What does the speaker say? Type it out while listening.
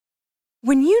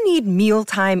When you need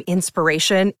mealtime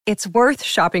inspiration, it's worth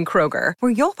shopping Kroger,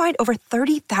 where you'll find over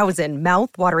 30,000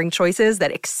 mouth-watering choices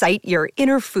that excite your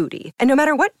inner foodie. And no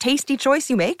matter what tasty choice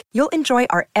you make, you'll enjoy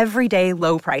our everyday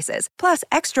low prices, plus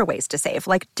extra ways to save,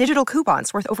 like digital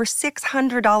coupons worth over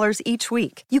 $600 each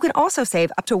week. You can also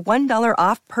save up to $1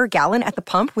 off per gallon at the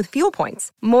pump with fuel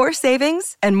points. More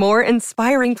savings and more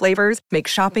inspiring flavors make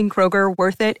shopping Kroger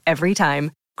worth it every time.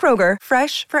 Kroger,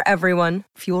 fresh for everyone.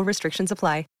 Fuel restrictions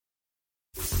apply.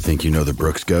 Think you know the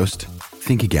Brooks Ghost?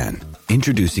 Think again.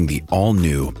 Introducing the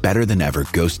all-new, better-than-ever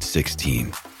Ghost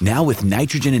 16. Now with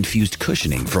nitrogen-infused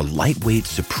cushioning for lightweight,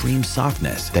 supreme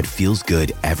softness that feels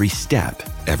good every step,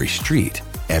 every street,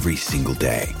 every single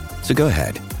day. So go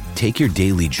ahead, take your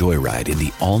daily joyride in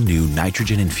the all-new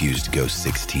nitrogen-infused Ghost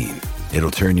 16.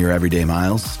 It'll turn your everyday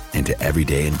miles into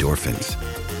everyday endorphins.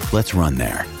 Let's run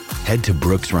there. Head to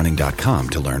brooksrunning.com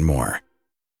to learn more.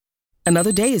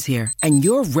 Another day is here, and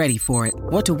you're ready for it.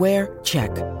 What to wear? Check.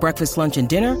 Breakfast, lunch, and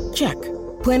dinner? Check.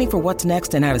 Planning for what's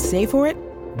next and how to save for it?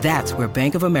 That's where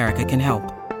Bank of America can help.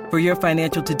 For your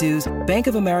financial to-dos, Bank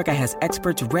of America has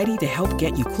experts ready to help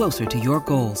get you closer to your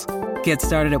goals. Get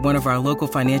started at one of our local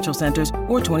financial centers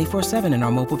or 24/7 in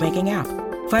our mobile banking app.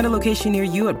 Find a location near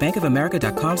you at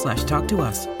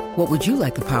bankofamerica.com/talktous. What would you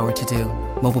like the power to do?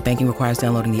 Mobile banking requires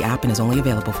downloading the app and is only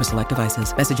available for select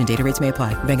devices. Message and data rates may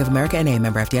apply. Bank of America N.A.,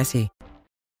 member FDIC.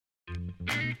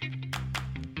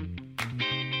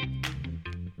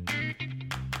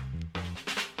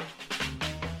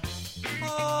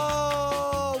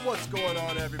 Oh, what's going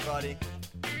on, everybody?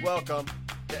 Welcome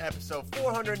to episode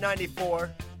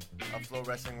 494 of Flow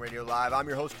Wrestling Radio Live. I'm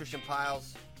your host, Christian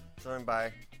Piles, joined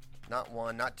by not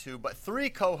one, not two, but three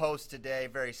co-hosts today.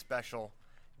 Very special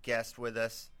guest with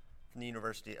us from the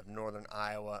University of Northern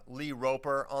Iowa, Lee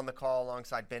Roper, on the call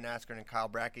alongside Ben Askren and Kyle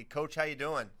Brackey. Coach, how you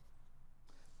doing?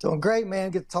 Doing great,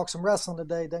 man. Get to talk some wrestling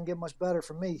today. Doesn't get much better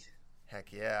for me.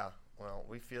 Heck yeah. Well,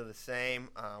 we feel the same.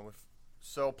 We're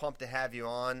so pumped to have you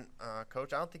on,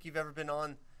 Coach. I don't think you've ever been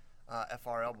on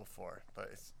FRL before, but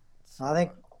it's I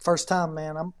think first time,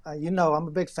 man. I'm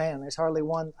a big fan. There's hardly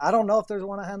one. I don't know if there's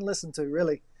one I hadn't listened to,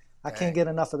 really. I can't get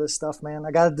enough of this stuff, man.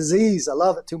 I got a disease. I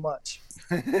love it too much.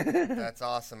 That's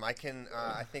awesome. I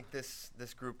think this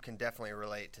group can definitely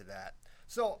relate to that.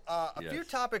 So a few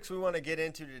topics we want to get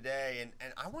into today,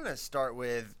 and I want to start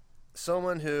with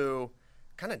someone who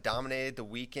kind of dominated the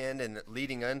weekend and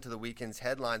leading into the weekend's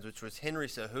headlines, which was Henry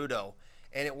Cejudo.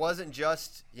 And it wasn't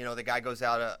just, the guy goes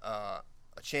out a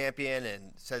champion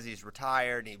and says he's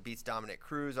retired and he beats Dominic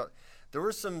Cruz. There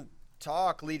was some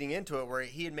talk leading into it where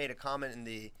he had made a comment in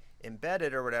the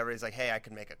embedded or whatever. He's like, hey, I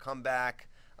could make a comeback,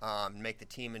 make the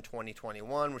team in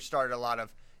 2021, which started a lot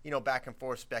of, back and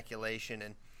forth speculation.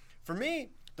 And for me,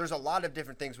 there's a lot of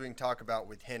different things we can talk about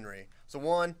with Henry. So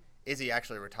one, is he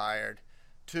actually retired?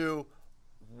 Two,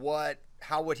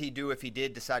 how would he do if he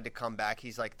did decide to come back?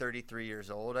 He's like 33 years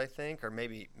old, I think, or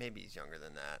maybe he's younger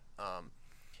than that.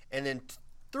 And then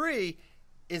three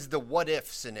is the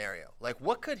what-if scenario. Like,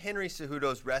 what could Henry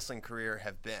Cejudo's wrestling career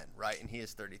have been, right? And he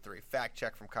is 33. Fact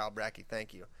check from Kyle Brackey.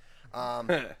 Thank you.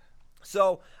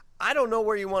 So I don't know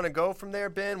where you want to go from there,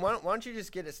 Ben. Why don't you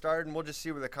just get it started, and we'll just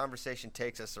see where the conversation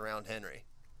takes us around Henry.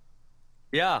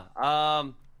 Yeah.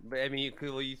 You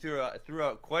threw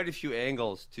out quite a few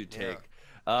angles to take.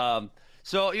 Yeah.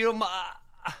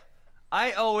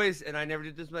 I always, and I never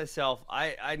did this myself,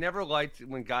 I never liked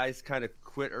when guys kind of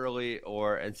quit early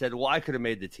and said, well, I could have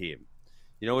made the team.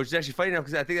 Which is actually funny now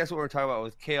because I think that's what we're talking about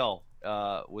with Kale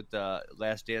with the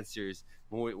Last Dance series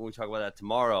when we talk about that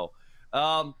tomorrow.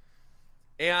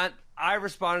 And I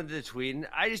responded to the tweet, and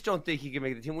I just don't think he can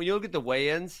make the team. When you look at the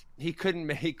weigh-ins, he couldn't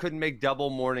make double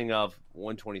morning of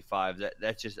 125.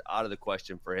 That's just out of the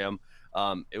question for him.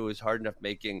 It was hard enough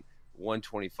making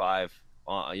 125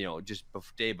 just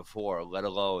day before, let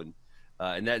alone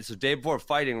so day before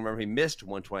fighting, remember he missed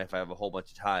 125 a whole bunch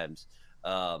of times,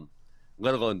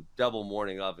 let alone double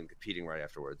morning of and competing right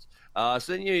afterwards. So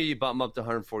then you bump him up to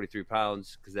 143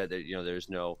 pounds because there's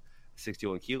no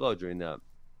 61 kilo during the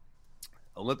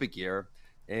Olympic year,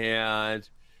 and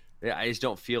I just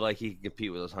don't feel like he can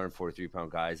compete with those 143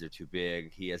 pound guys. They're too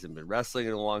big. He hasn't been wrestling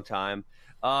in a long time.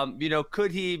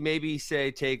 Could he maybe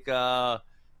say take a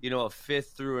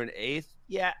fifth through an eighth?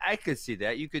 Yeah, I could see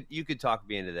that. You could talk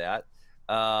me into that.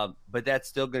 But that's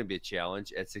still going to be a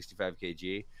challenge at 65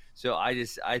 kg. So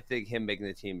I think him making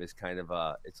the team is kind of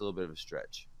it's a little bit of a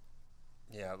stretch.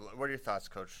 Yeah. What are your thoughts,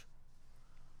 Coach?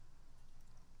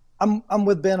 I'm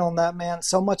with Ben on that, man.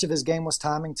 So much of his game was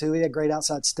timing too. He had great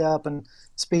outside step and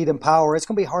speed and power. It's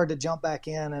going to be hard to jump back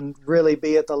in and really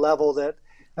be at the level that,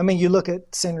 you look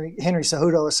at Henry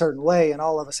Cejudo a certain way, and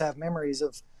all of us have memories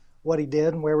of what he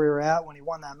did and where we were at when he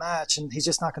won that match, and he's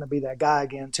just not going to be that guy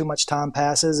again. Too much time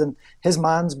passes, and his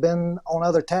mind's been on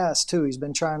other tasks too. He's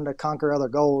been trying to conquer other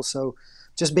goals, so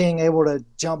just being able to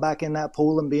jump back in that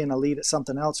pool and be an elite at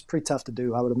something else is pretty tough to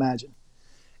do, I would imagine.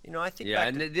 I think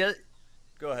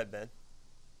go ahead, Ben.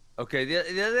 Okay, the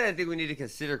other thing I think we need to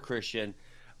consider, Christian,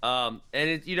 and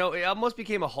it almost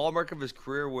became a hallmark of his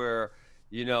career where,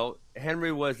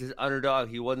 Henry was this underdog.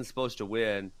 He wasn't supposed to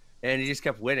win, and he just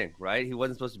kept winning, right? He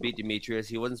wasn't supposed to beat Demetrius.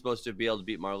 He wasn't supposed to be able to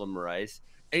beat Marlon Moraes,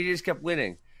 and he just kept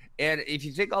winning. And if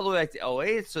you think all the way back to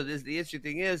 2008, so the interesting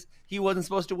thing is he wasn't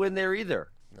supposed to win there either.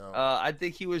 No. I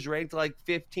think he was ranked like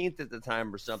 15th at the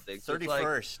time or something. So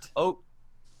 31st.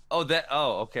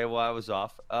 Okay. Well, I was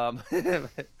off.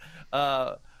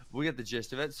 We get the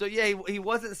gist of it. So yeah, he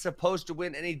wasn't supposed to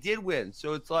win, and he did win.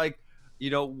 So it's like,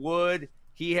 would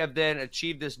he have then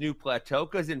achieved this new plateau?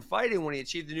 Because in fighting, when he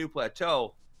achieved the new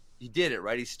plateau, he did it,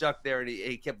 right? He stuck there and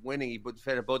he kept winning. He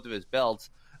defended both of his belts.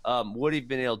 Would he have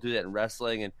been able to do that in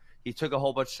wrestling? And he took a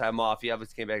whole bunch of time off. He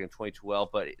obviously came back in 2012,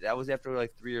 but that was after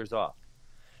like 3 years off.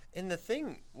 And the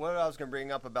thing, what I was going to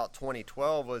bring up about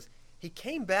 2012 was he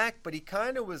came back, but he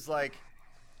kind of was like,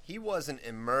 he wasn't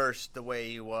immersed the way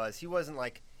he was. He wasn't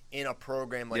like in a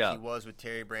program like he was with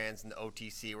Terry Brands and the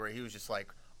OTC, where he was just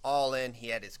like all in. He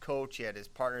had his coach, he had his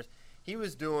partners. He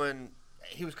was kind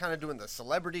of doing the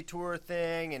celebrity tour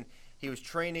thing, and he was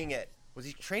training at,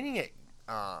 what's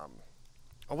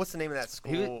the name of that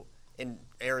school in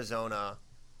Arizona?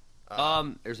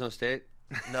 Arizona State?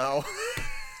 No.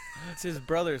 It's his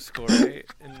brother's school, right?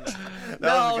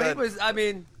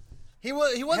 He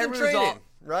wasn't Henry training,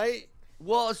 right?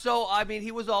 Well, so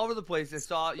he was all over the place. I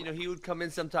saw, he would come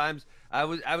in sometimes. I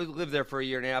would live there for a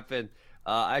year and a half, and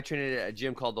I trained at a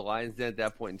gym called the Lions Den at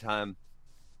that point in time.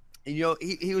 And,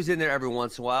 he was in there every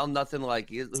once in a while. Nothing like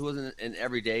he wasn't an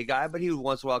everyday guy, but he would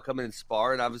once in a while come in and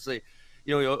spar. And obviously,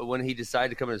 when he decided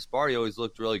to come in and spar, he always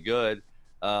looked really good.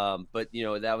 But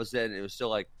that was then. It was still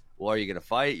like, well, are you going to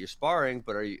fight? You're sparring,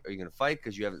 but are you going to fight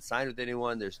because you haven't signed with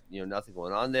anyone? There's nothing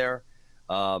going on there.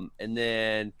 And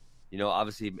then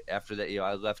obviously after that,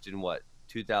 I left in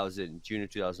June of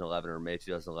 2011 or May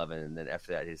 2011, and then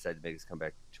after that he decided to make his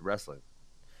comeback to wrestling.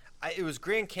 It was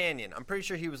Grand Canyon. I'm pretty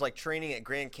sure he was like training at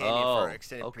Grand Canyon for an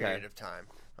extended period of time.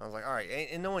 I was like, all right,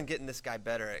 ain't no one getting this guy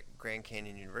better at Grand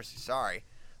Canyon University. Sorry,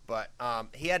 but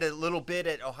he had a little bit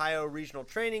at Ohio Regional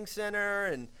Training Center,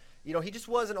 and he just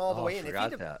wasn't all the way in.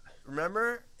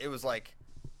 Remember, it was like,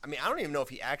 I don't even know if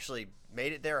he actually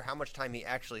made it there or how much time he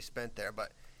actually spent there,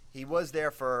 but he was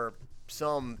there for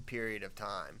some period of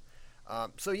time.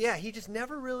 So yeah, he just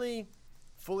never really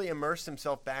fully immersed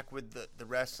himself back with the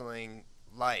wrestling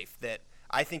life that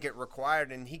I think it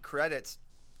required, and he credits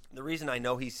the reason I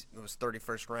know he was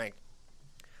 31st ranked.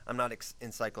 I'm not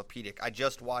encyclopedic. I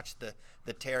just watched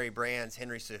the Terry Brands,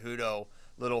 Henry Cejudo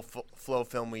little flow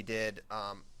film we did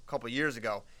a couple years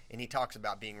ago, and he talks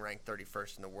about being ranked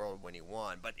 31st in the world when he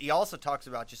won. But he also talks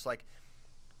about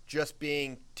just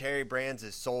being Terry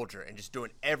Brands' soldier and just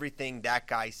doing everything that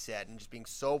guy said and just being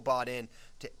so bought in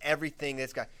to everything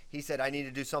this guy. He said, I need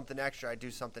to do something extra. I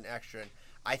do something extra. And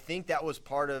I think that was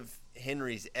part of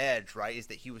Henry's edge, right, is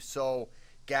that he was so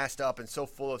gassed up and so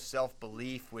full of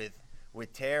self-belief with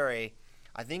Terry.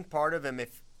 I think part of him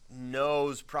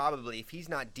knows probably if he's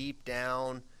not deep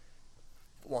down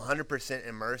 100%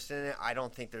 immersed in it, I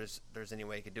don't think there's any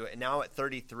way he could do it. And now at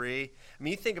 33,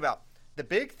 you think about the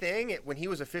big thing when he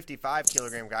was a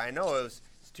 55-kilogram guy. I know it's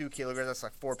 2 kilograms, that's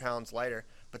like 4 pounds lighter,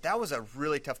 but that was a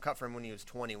really tough cut for him when he was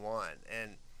 21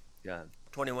 and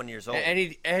 21 years old. And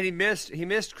he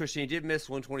missed Christian. He did miss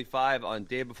 125 on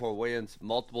day before weigh-ins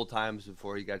multiple times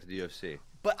before he got to the UFC.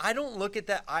 But I don't look at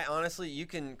that. I honestly, you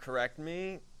can correct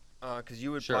me because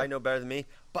you would probably know better than me.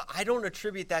 But I don't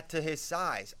attribute that to his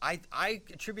size. I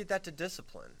attribute that to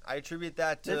discipline. I attribute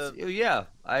that to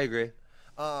I agree.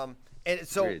 And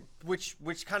so, agreed.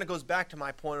 which kind of goes back to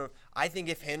my point of I think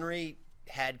if Henry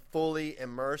had fully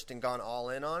immersed and gone all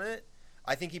in on it,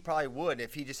 I think he probably would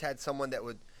if he just had someone that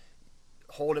would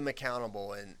hold him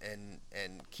accountable and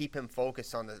keep him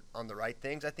focused on the right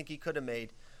things. I think he could have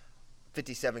made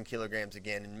 57 kilograms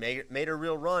again and made a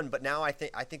real run. But now I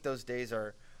think those days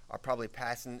are probably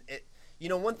passing.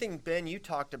 One thing, Ben, you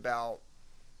talked about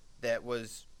that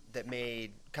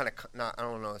made kind of not, I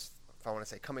don't know if I want to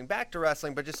say coming back to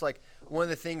wrestling, but just like one of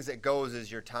the things that goes is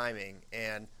your timing.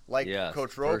 And like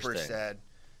Coach Roper said,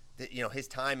 that his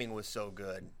timing was so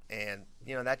good, and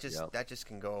that just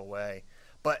can go away.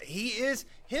 But he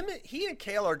and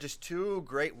Cael are just two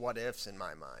great what ifs in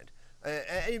my mind.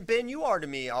 And Ben, you are to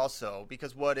me also,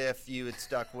 because what if you had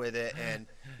stuck with it and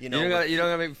you don't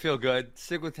gotta make me feel good.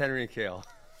 Stick with Henry and Cael.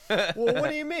 Well, what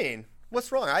do you mean?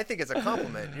 What's wrong? I think it's a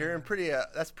compliment. You're in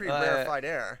that's pretty rarefied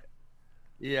air.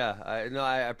 Yeah,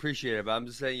 I appreciate it, but I'm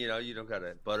just saying, you don't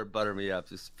gotta butter me up.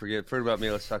 Just forget about me.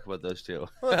 Let's talk about those two.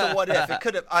 Well, it's a what if. It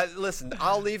could have. Listen,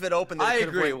 I'll leave it open. That it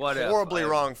could have went horribly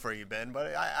wrong for you, Ben.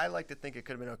 But I like to think it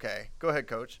could have been okay. Go ahead,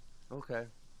 Coach. Okay.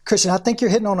 Christian, I think you're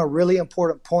hitting on a really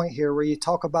important point here, where you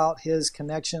talk about his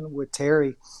connection with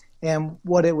Terry and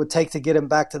what it would take to get him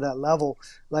back to that level.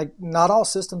 Like, not all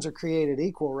systems are created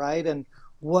equal, right? And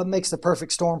what makes the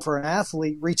perfect storm for an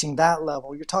athlete reaching that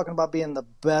level? You're talking about being the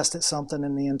best at something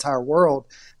in the entire world.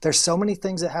 There's so many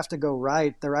things that have to go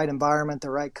right: the right environment, the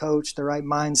right coach, the right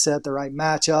mindset, the right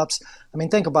matchups. I mean,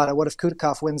 think about it. What if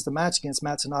Kudikov wins the match against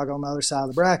Matsunaga on the other side of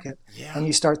the bracket? Yeah. And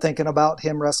you start thinking about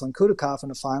him wrestling Kudikov in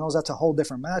the finals. That's a whole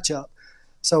different matchup.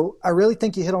 So I really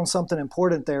think you hit on something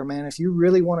important there, man. If you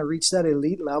really want to reach that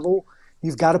elite level,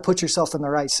 you've got to put yourself in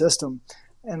the right system.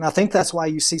 And I think that's why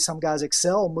you see some guys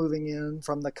excel moving in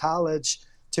from the college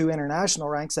to international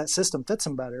ranks. That system fits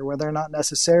them better, where they're not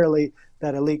necessarily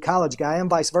that elite college guy, and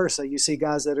vice versa. You see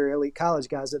guys that are elite college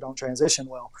guys that don't transition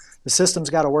well. The system's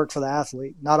got to work for the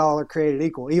athlete. Not all are created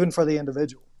equal, even for the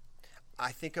individual.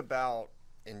 I think about,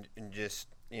 and just,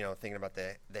 thinking about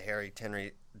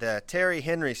the Terry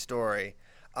Henry story,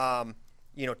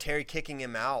 Terry kicking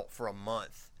him out for a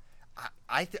month.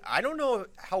 I don't know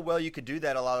how well you could do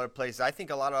that a lot of other places. I think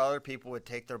a lot of other people would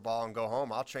take their ball and go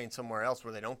home. I'll train somewhere else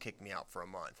where they don't kick me out for a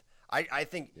month. I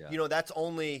think, that's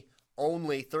only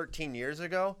 13 years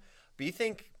ago. But you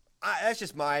think that's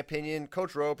just my opinion.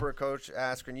 Coach Roper, Coach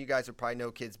Askren, you guys would probably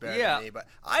know kids better than me. But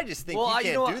I just think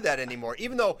you can't do that anymore.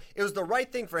 Even though it was the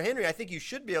right thing for Henry, I think you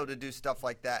should be able to do stuff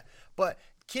like that. But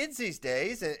kids these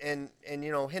days, and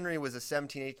Henry was a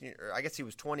 17, 18, or I guess he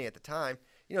was 20 at the time.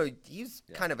 He's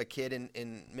kind of a kid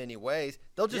in many ways.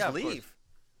 They'll just leave.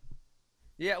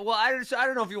 Yeah, well, I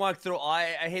don't know if you want to throw. I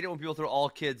hate it when people throw all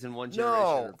kids in one generation.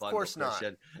 No, of course not.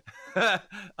 But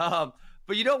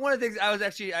one of the things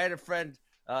I had a friend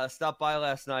stop by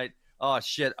last night. Oh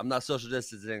shit, I'm not social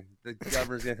distancing. The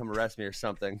governor's gonna come arrest me or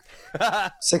something.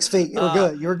 6 feet.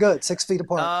 You were good. 6 feet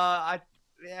apart.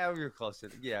 We were close.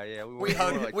 Yeah. We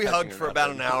hugged for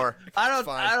about an hour.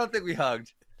 I don't think we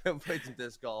hugged. Played some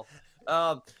disc golf.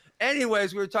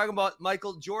 Anyways, we were talking about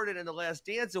Michael Jordan in The Last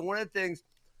Dance, and one of the things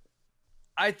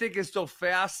I think is so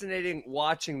fascinating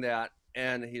watching that,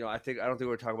 and I don't think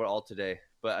we're talking about it all today,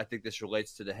 but I think this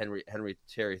relates to the Henry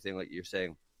Terry thing, like you're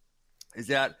saying, is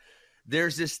that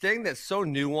there's this thing that's so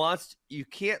nuanced, you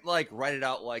can't write it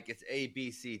out like it's A, B,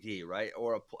 C, D, right?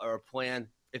 Or a plan.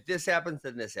 If this happens,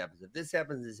 then this happens. If this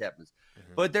happens, this happens.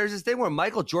 Mm-hmm. But there's this thing where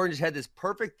Michael Jordan just had this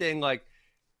perfect thing,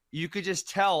 you could just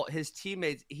tell his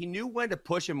teammates, he knew when to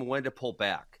push him and when to pull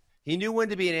back. He knew when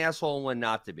to be an asshole and when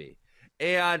not to be.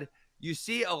 And you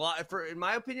see in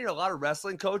my opinion, a lot of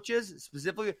wrestling coaches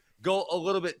specifically go a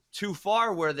little bit too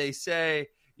far where they say,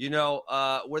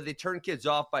 where they turn kids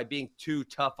off by being too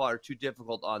tough or too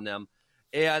difficult on them.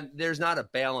 And there's not a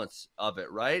balance of it,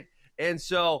 right? And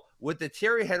so with the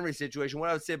Terry Henry situation, what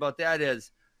I would say about that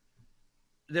is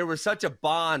there was such a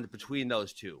bond between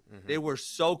those two. Mm-hmm. They were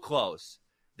so close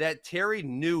that Terry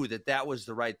knew that was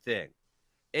the right thing.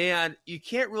 And you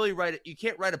can't really write a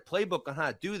playbook on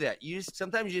how to do that.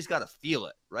 Sometimes you just got to feel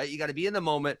it, right? You got to be in the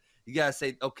moment. You got to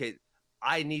say, okay,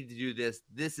 I need to do this.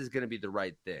 This is going to be the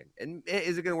right thing. And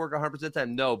is it going to work 100% of the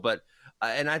time? No, but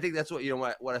and I think that's what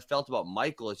I felt about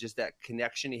Michael is just that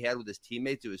connection he had with his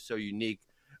teammates. It was so unique.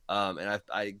 And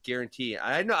I guarantee,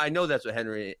 I know that's what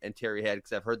Henry and Terry had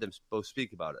because I've heard them both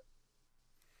speak about it.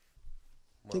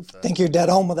 Think you're dead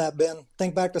on with that, Ben.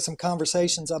 Think back to some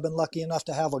conversations I've been lucky enough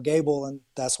to have with Gable, and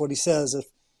that's what he says. If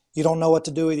you don't know what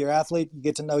to do with your athlete, you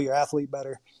get to know your athlete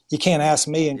better. You can't ask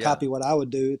me and copy what I would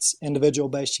do. It's individual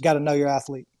based. You got to know your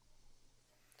athlete.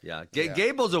 Yeah.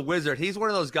 Gable's a wizard. He's one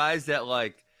of those guys that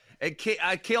and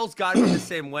Kale's got me the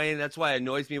same way, and that's why it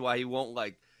annoys me why he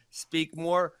won't speak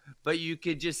more. But you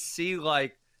could just see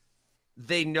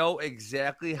they know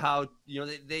exactly how,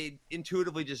 they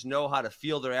intuitively just know how to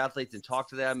feel their athletes and talk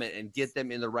to them and get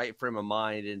them in the right frame of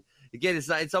mind. And again,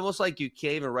 it's almost like you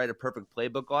can't even write a perfect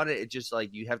playbook on it. It's just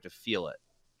you have to feel it.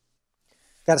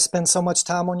 Got to spend so much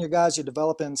time on your guys, you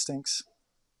develop instincts.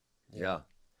 Yeah.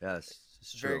 Yes.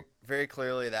 It's true. Very, very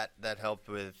clearly that helped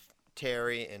with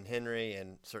Terry and Henry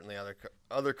and certainly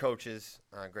other coaches.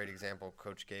 Great example,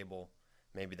 Coach Gable,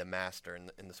 maybe the master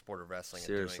in the sport of wrestling.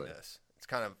 Seriously. And doing this. It's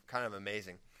kind of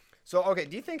amazing. So, okay,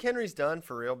 do you think Henry's done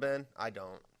for real, Ben? I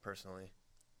don't, personally.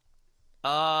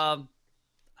 I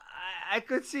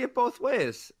could see it both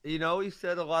ways. He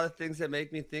said a lot of things that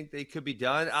make me think they could be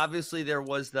done. Obviously, there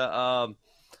was the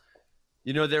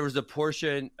There was a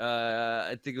portion,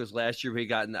 I think it was last year, where he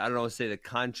got in, I don't know, say the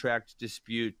contract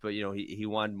dispute, but, he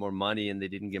wanted more money and they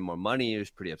didn't give him more money. He was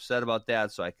pretty upset about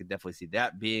that. So I could definitely see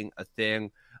that being a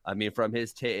thing. I mean, from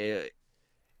his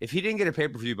if he didn't get a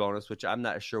pay-per-view bonus, which I'm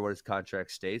not sure what his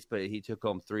contract states, but he took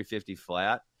home $350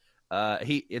 flat.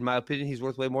 In my opinion, he's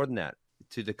worth way more than that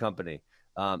to the company.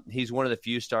 He's one of the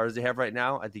few stars they have right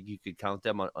now. I think you could count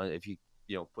them on if you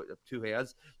put up two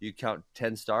hands, you count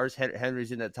 10 stars.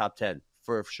 Henry's in that top 10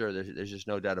 for sure. There's just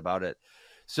no doubt about it.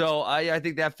 So I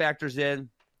think that factors in.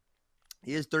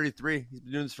 He is 33. He's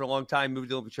been doing this for a long time. Moved to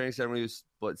the Olympic Training Center when he was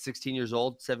 16 years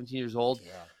old, 17 years old.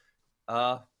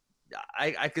 Yeah.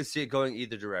 I could see it going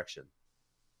either direction.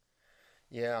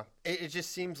 Yeah, it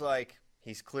just seems like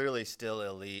he's clearly still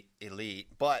elite.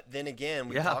 But then again,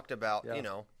 we talked about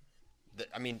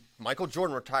Michael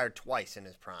Jordan retired twice in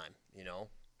his prime.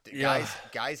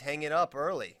 Guys hang it up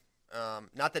early.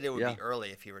 Not that it would be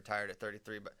early if he retired at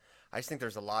 33, but I just think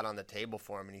there's a lot on the table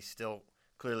for him, and he's still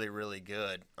clearly really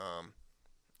good.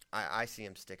 I see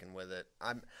him sticking with it.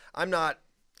 I'm not,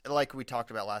 like we talked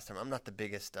about last time, I'm not the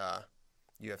biggest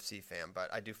UFC fan,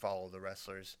 but I do follow the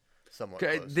wrestlers somewhat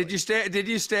closely. Did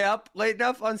you stay up late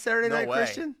enough on Saturday night,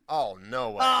 Christian? Oh, no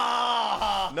way.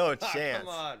 No chance. Come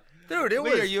on. Dude,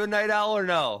 are you a night owl or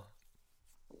no?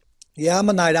 Yeah, I'm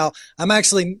a night owl. I'm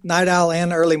actually night owl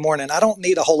and early morning. I don't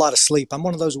need a whole lot of sleep. I'm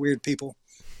one of those weird people.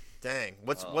 Dang.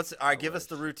 What's all right, give us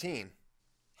the routine.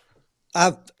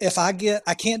 I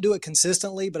can't do it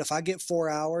consistently, but if I get 4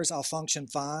 hours, I'll function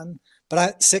fine.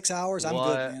 But 6 hours, I'm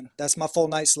good, man. That's my full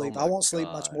night's sleep. I won't sleep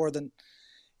much more than.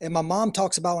 And my mom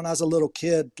talks about when I was a little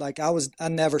kid, like I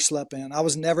never slept in. I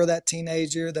was never that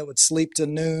teenager that would sleep to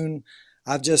noon.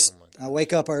 I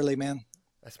wake up early, man.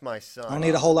 That's my son. I don't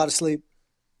need a whole lot of sleep.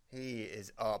 He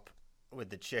is up with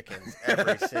the chickens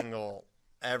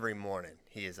every morning.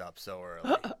 He is up so early. I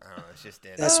don't know. It's just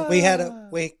in.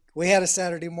 We had a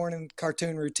Saturday morning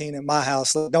cartoon routine at my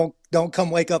house. Don't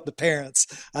come wake up the parents.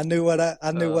 I knew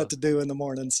what to do in the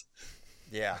mornings.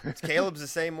 Yeah, Caleb's the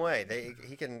same way.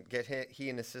 He can get he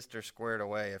and his sister squared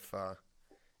away if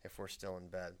we're still in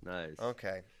bed. Nice.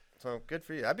 Okay, so good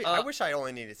for you. I wish I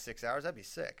only needed 6 hours. I'd be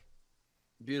sick.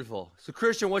 Beautiful. So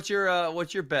Christian, what's your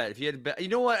bet? If you had to bet, you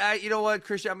know what,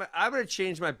 Christian, I'm going to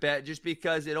change my bet just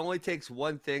because it only takes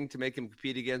one thing to make him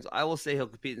compete again. So I will say he'll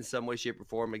compete in some way, shape, or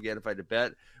form again. If I had to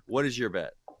bet, what is your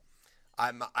bet?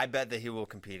 I bet that he will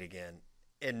compete again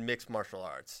in mixed martial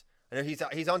arts. I know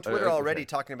he's on Twitter already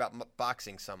talking about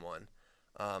boxing someone.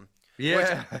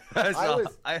 Yeah,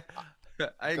 I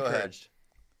encouraged.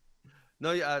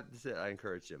 No, that's it. I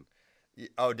encouraged him.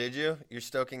 Oh, did you? You're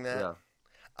stoking that? Yeah.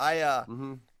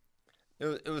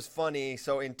 It was funny.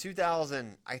 So in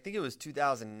 2000, I think it was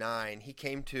 2009, he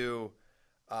came to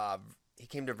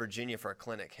Virginia for a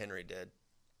clinic. Henry did,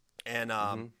 and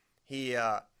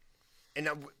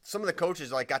some of the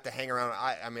coaches got to hang around.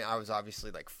 I was obviously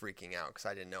freaking out because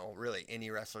I didn't know really any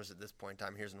wrestlers at this point in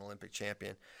time. Here's an Olympic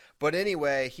champion, but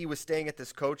anyway, he was staying at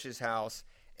this coach's house,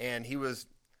 and he was.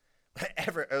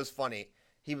 It was funny.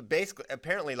 He basically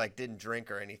apparently didn't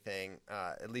drink or anything,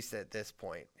 at least at this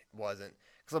point wasn't,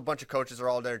 because a bunch of coaches are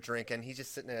all there drinking. He's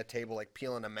just sitting at a table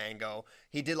peeling a mango.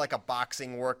 He did a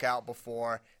boxing workout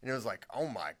before, and it was oh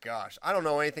my gosh, I don't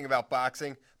know anything about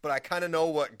boxing, but I kind of know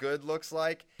what good looks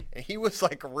like. And he was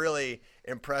really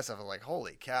impressive. I'm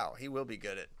holy cow, he will be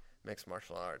good at mixed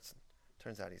martial arts.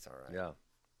 Turns out he's all right. Yeah.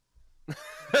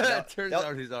 Turns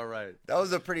out he's all right. That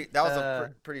was a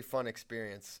pretty fun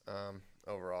experience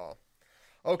overall.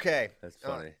 Okay. That's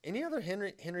funny. Any other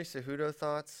Henry Cejudo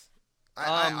thoughts?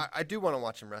 I do want to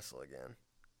watch him wrestle again.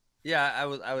 Yeah, I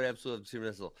would absolutely see him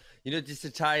wrestle. Just to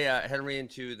tie Henry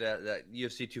into that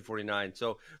UFC 249.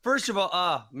 So first of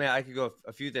all, man, I could go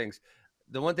a few things.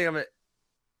 The one thing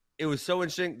it was so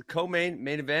interesting. The co-main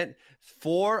event,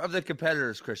 4 of the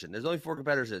competitors, Christian. There's only 4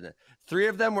 competitors in it. 3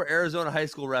 of them were Arizona high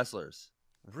school wrestlers.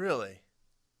 Really?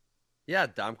 Yeah,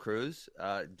 Dom Cruz,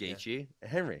 Gaethje,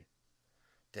 Henry.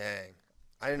 Dang.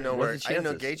 I didn't know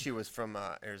Gaethje was from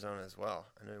Arizona as well.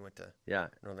 I know he went to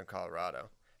Northern Colorado.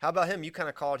 How about him? You kind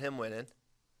of called him winning.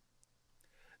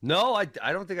 No, I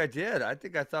don't think I did. I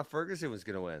thought Ferguson was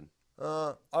going to win.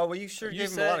 Well, you sure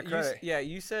gave him a lot of credit.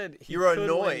 You said you were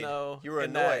annoyed. Win, though, you were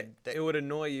annoyed. It would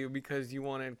annoy you because you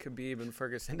wanted Khabib and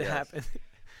Ferguson to happen.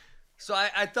 So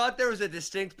I thought there was a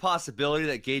distinct possibility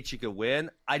that Gaethje could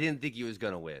win. I didn't think he was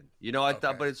going to win. I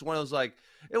thought, but it's one of those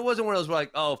it wasn't one of those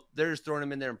where they're just throwing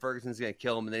him in there and Ferguson's going to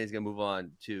kill him and then he's going to move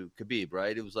on to Khabib,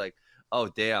 right? It was oh,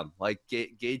 damn,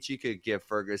 Gaethje could give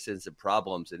Ferguson some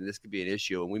problems and this could be an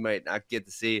issue and we might not get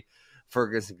to see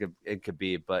Ferguson and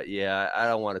Khabib. But, yeah, I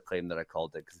don't want to claim that I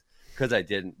called it because because I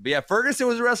didn't. But yeah, Ferguson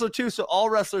was a wrestler too, so all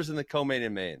wrestlers in the co-main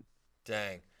and main.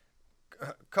 Dang.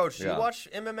 Coach, do you watch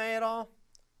MMA at all?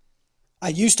 I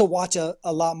used to watch a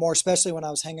lot more, especially when I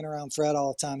was hanging around Fred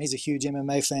all the time. He's a huge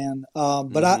MMA fan.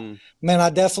 But I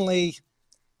definitely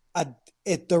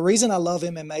the reason I love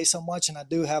MMA so much, and I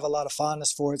do have a lot of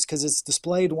fondness for it, is because it's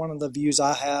displayed one of the views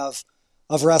I have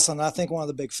of wrestling. And I think one of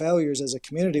the big failures as a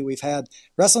community we've had,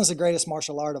 wrestling is the greatest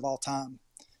martial art of all time.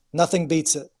 Nothing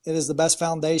beats it. It is the best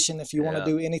foundation if you want to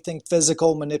do anything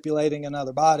physical, manipulating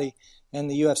another body,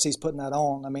 and the UFC's putting that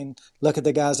on. I mean, look at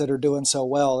the guys that are doing so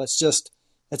well.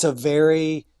 It's a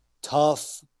very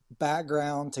tough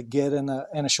background to get in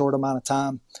a short amount of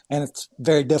time, and it's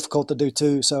very difficult to do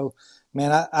too. So,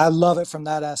 man, I love it from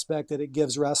that aspect, that it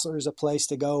gives wrestlers a place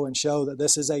to go and show that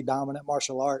this is a dominant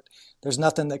martial art. There's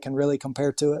nothing that can really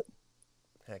compare to it.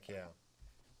 Heck yeah.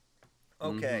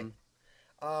 Okay.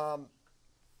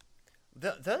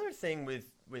 The other thing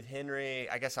with Henry,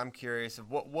 I guess I'm curious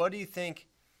of what do you think?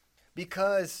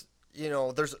 Because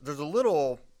there's a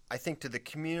little, I think, to the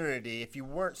community. If you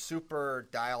weren't super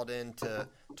dialed into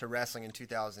wrestling in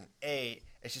 2008,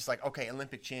 it's just like, okay,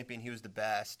 Olympic champion, he was the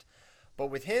best. But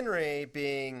with Henry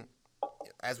being,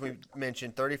 as we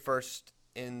mentioned, 31st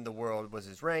in the world was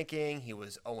his ranking. He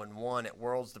was 0-1 at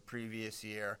Worlds the previous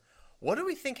year. What do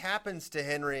we think happens to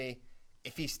Henry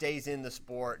if he stays in the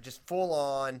sport, just full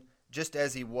on, just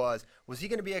as he was? Was he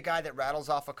going to be a guy that rattles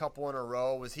off a couple in a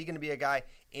row? Was he going to be a guy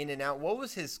in and out? What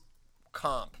was his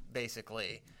comp,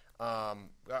 basically? A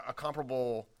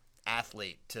comparable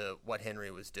athlete to what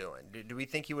Henry was doing? Do we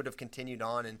think he would have continued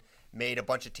on and made a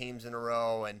bunch of teams in a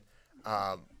row and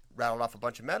rattled off a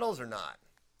bunch of medals, or not?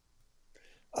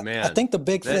 Man, I think the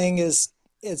big thing is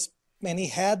man, he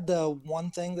had the one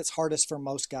thing that's hardest for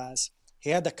most guys.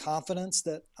 He had the confidence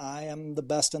that I am the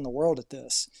best in the world at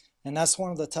this. And that's one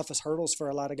of the toughest hurdles for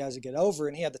a lot of guys to get over.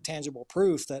 And he had the tangible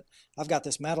proof that I've got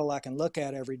this medal I can look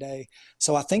at every day.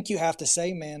 So I think you have to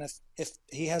say, man, if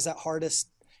he has that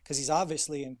hardest, because he's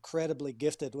obviously incredibly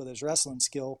gifted with his wrestling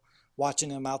skill,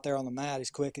 watching him out there on the mat, he's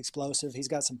quick, explosive. He's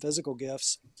got some physical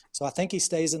gifts. So I think he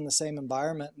stays in the same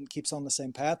environment and keeps on the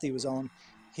same path he was on.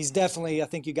 He's definitely, I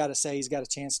think you got to say, he's got a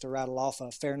chance to rattle off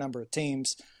a fair number of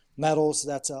teams. Medals,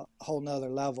 that's a whole nother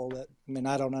level that,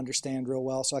 I don't understand real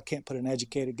well, so I can't put an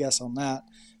educated guess on that.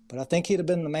 But I think he'd have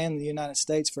been the man in the United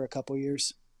States for a couple of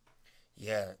years.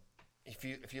 Yeah. If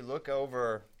you look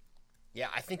over,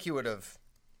 I think he would have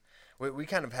 – we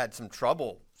kind of had some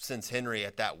trouble since Henry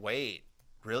at that weight.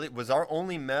 Really? Was our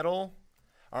only medal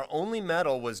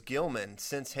was Gilman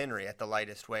since Henry at the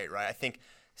lightest weight, right? I think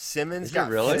Simmons got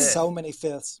really? fifth. So many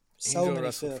fifths.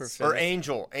 Or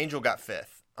Angel got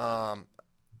fifth.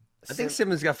 I think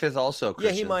Simmons got fifth also,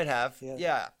 Christian. Yeah, he might have.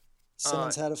 Yeah.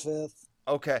 Simmons had a fifth.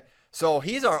 Okay. So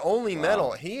he's our only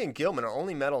medal. He and Gilman are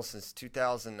only medal since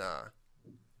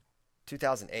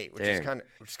 2008, which is kind of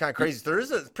crazy. So there is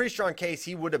a pretty strong case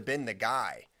he would have been the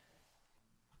guy.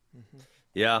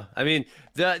 Yeah.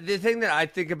 The thing that I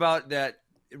think about that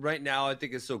right now I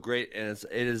think is so great, and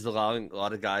it is allowing a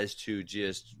lot of guys to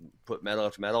just put medal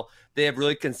after medal. They have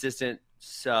really consistent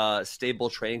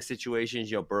stable training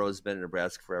situations. Burrow's been in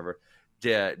Nebraska forever.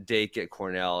 Dake at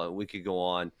Cornell, and we could go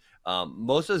on.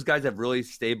 Most of those guys have really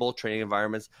stable training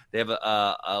environments. They have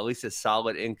at least a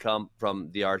solid income from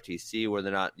the RTC where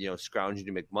they're not scrounging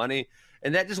to make money,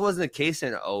 and that just wasn't the case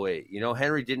in 08.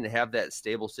 Henry didn't have that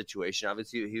stable situation.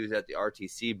 Obviously he was at the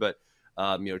RTC, but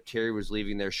Terry was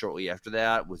leaving there shortly after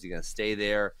that. Was he going to stay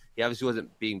there? He obviously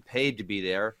wasn't being paid to be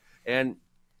there, and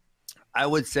I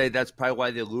would say that's probably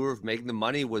why the allure of making the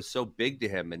money was so big to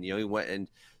him. And, he went, and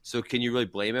so can you really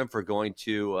blame him for going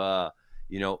to,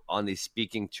 on these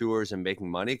speaking tours and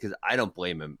making money? Because I don't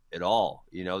blame him at all.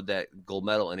 That gold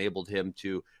medal enabled him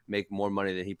to make more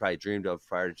money than he probably dreamed of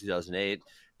prior to 2008.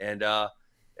 And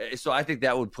so I think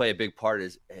that would play a big part.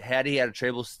 Is had he had a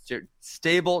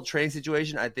stable training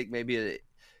situation, I think maybe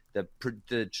the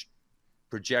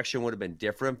projection would have been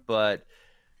different. But,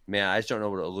 man, I just don't know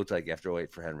what it looked like after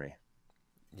 08 for Henry.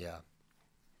 Yeah.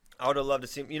 I would have loved to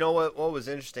see him. You know what was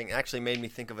interesting? Actually made me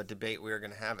think of a debate we were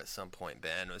going to have at some point,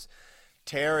 Ben, was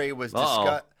Terry was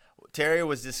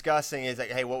discussing, he's like,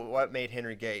 hey, what made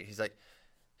Henry great? He's like,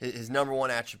 his number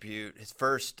one attribute, his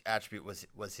first attribute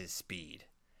was his speed.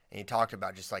 And he talked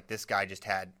about just like this guy just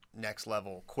had next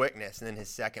level quickness. And then his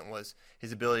second was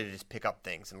his ability to just pick up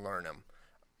things and learn them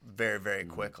very, very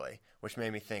quickly, which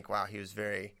made me think, wow,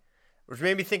 which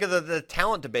made me think of the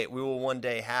talent debate we will one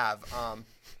day have.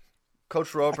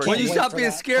 Coach Roper. Will you stop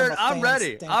being scared? I'm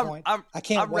ready. I'm ready. I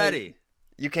can't wait. Ready.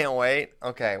 You can't wait?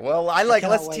 Okay. Well,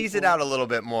 let's tease it out a little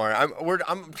bit more.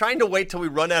 I'm trying to wait till we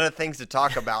run out of things to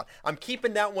talk about. I'm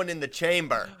keeping that one in the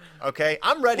chamber. Okay.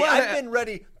 I'm ready. Well, I've been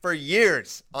ready for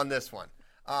years on this one.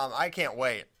 I can't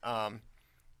wait. Well,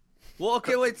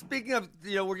 okay. Wait. Speaking of,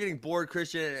 we're getting bored,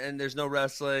 Christian, and there's no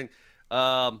wrestling.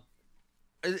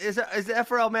 Is the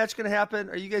FRL match going to happen?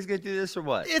 Are you guys going to do this or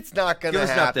what? It's not going to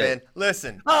happen.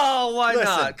 Listen. Oh, why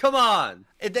not? Come on.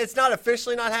 It's not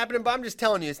officially not happening, but I'm just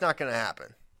telling you it's not going to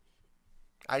happen.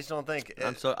 I just don't think.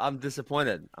 I'm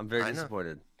disappointed. I'm very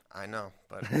disappointed. I know,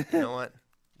 but you know what?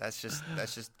 That's just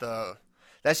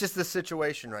the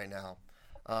situation right now.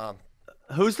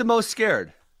 Who's the most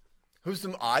scared?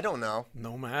 I don't know.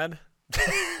 Nomad.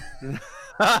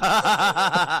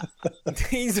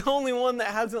 He's the only one that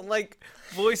hasn't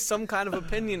voiced some kind of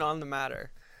opinion on the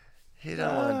matter. He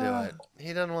doesn't want to do it.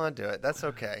 He doesn't want to do it. That's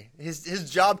okay.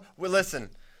 His job. Well,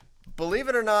 listen. Believe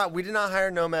it or not, we did not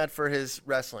hire Nomad for his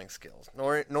wrestling skills,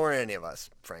 nor any of us,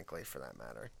 frankly, for that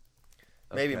matter.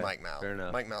 Maybe Okay, Mike Mao. fair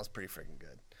enough. Mike Mao's pretty freaking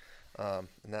good,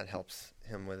 and that helps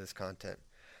him with his content.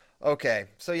 Okay,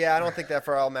 so yeah, I don't think that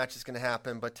FRL match is going to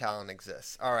happen, but talent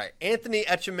exists. All right, Anthony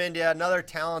Echemendia, another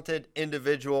talented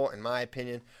individual, in my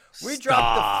opinion. We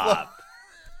dropped the flow.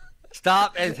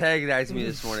 Stop antagonizing me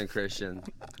this morning, Christian.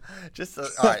 All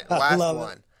right,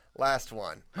 last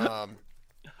one.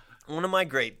 One of my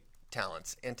great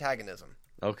talents, antagonism.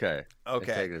 Okay.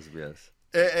 Antagonism, yes.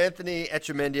 Anthony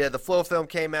Echemendia, the Flow film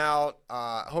came out.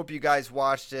 Hope you guys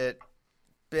watched it.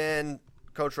 Ben,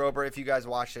 Coach Rober, if you guys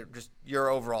watched it, just your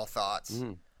overall thoughts.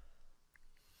 Mm-hmm.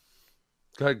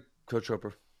 Go ahead, Coach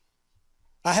Roper.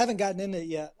 I haven't gotten into it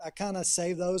yet. I kind of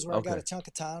saved those where I got a chunk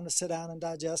of time to sit down and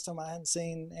digest them. I hadn't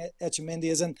seen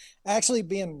Echemendia's. And actually,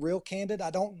 being real candid,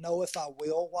 I don't know if I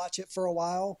will watch it for a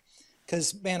while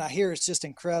because, man, I hear it's just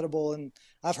incredible. And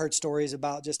I've heard stories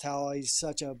about just how he's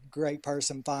such a great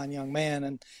person, fine young man.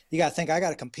 And you got to think, I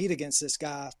got to compete against this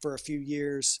guy for a few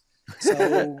years.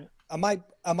 So I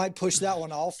might push that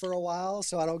one off for a while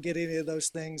so I don't get any of those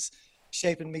things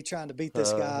shaping me trying to beat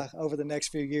this guy over the next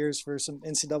few years for some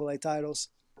NCAA titles.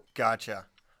 Gotcha.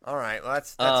 All right. Well,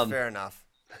 that's fair enough.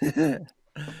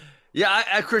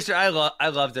 Yeah, Christian, I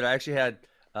loved it. I actually had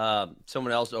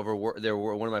someone else over.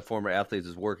 One of my former athletes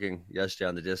was working yesterday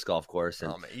on the disc golf course.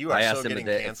 And you are so getting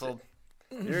canceled.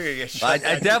 You're going to get shut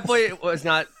I definitely was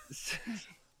not.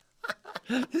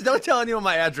 Don't tell anyone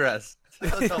my address.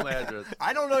 Don't tell my address.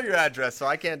 I don't know your address, so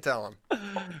I can't tell him.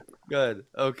 Good.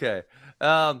 Okay.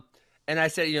 And I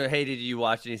said, hey, did you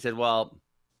watch it? And he said, well,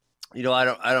 I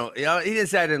don't, he didn't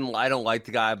say I don't like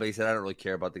the guy, but he said, I don't really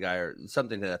care about the guy or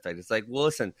something to that effect. It's like, well,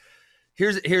 listen,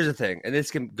 here's the thing. And this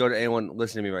can go to anyone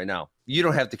listening to me right now. You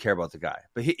don't have to care about the guy,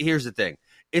 but here's the thing.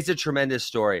 It's a tremendous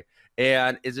story,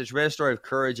 and it's a tremendous story of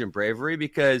courage and bravery,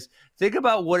 because think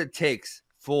about what it takes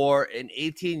for an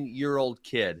 18-year-old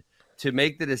kid to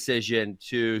make the decision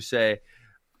to say,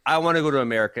 I want to go to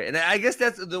America. And I guess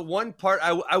that's the one part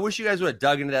I wish you guys would have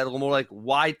dug into that a little more, like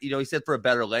why, he said for a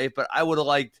better life, but I would have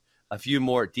liked a few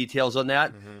more details on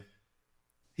that. Mm-hmm.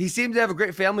 He seemed to have a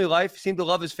great family life, seemed to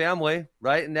love his family,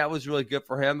 right? And that was really good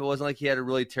for him. It wasn't like he had a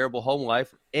really terrible home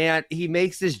life. And he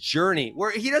makes this journey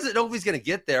where he doesn't know if he's going to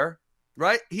get there,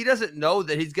 right? He doesn't know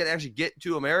that he's going to actually get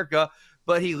to America,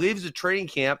 but he leaves the training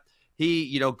camp.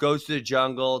 He, goes to the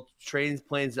jungle, trains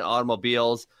planes and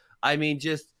automobiles. I mean,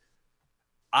 just,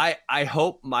 I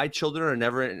hope my children are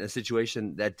never in a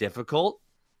situation that difficult,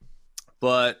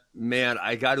 but man,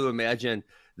 I got to imagine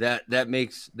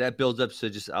that builds up to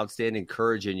just outstanding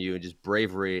courage in you and just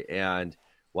bravery. And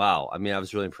wow, I mean, I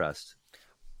was really impressed.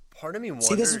 Part of me wonders.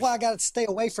 See, this is why I got to stay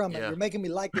away from it. Yeah. You're making me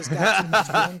like this guy too much,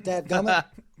 dadgummit.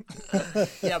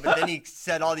 Yeah, but then he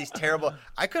said all these terrible.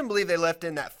 I couldn't believe they left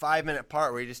in that 5-minute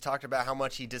part where he just talked about how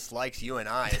much he dislikes you and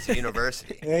I as a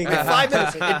university. 5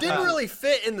 minutes. It didn't really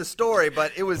fit in the story,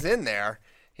 but it was in there.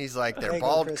 He's like, they're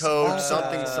bald coach,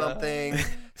 something,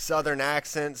 Southern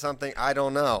accent, something. I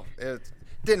don't know. It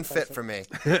didn't fit for me.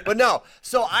 But no.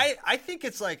 So I think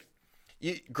it's like,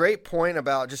 great point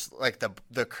about just like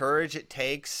the courage it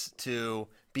takes to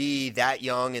be that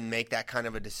young and make that kind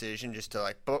of a decision, just to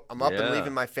like, I'm up and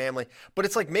leaving my family. But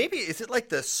it's like, maybe, is it like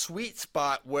the sweet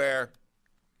spot where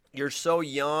you're so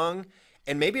young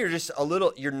and maybe you're just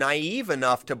you're naive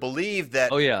enough to believe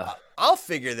that, I'll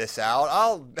figure this out.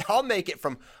 I'll make it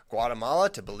from Guatemala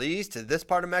to Belize to this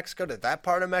part of Mexico to that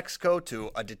part of Mexico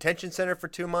to a detention center for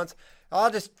 2 months. I'll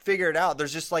just figure it out.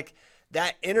 There's just like,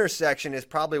 that intersection is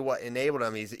probably what enabled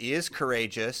him. He is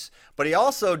courageous, but he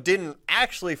also didn't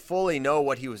actually fully know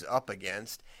what he was up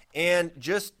against, and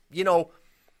just,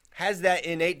 has that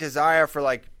innate desire for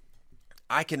like,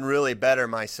 I can really better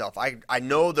myself. I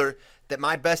know that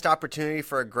my best opportunity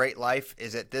for a great life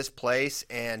is at this place,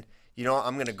 and you know,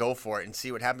 I'm going to go for it and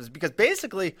see what happens. Because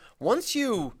basically, once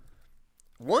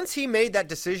he made that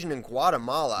decision in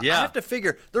Guatemala, I have to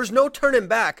figure there's no turning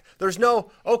back. There's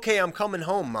no, okay, I'm coming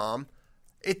home, Mom.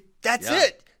 That's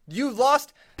it. You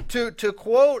lost, to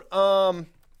quote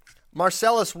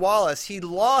Marcellus Wallace, he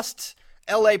lost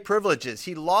L.A. privileges.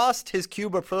 He lost his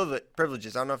Cuba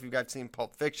privileges. I don't know if you guys seen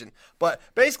Pulp Fiction. But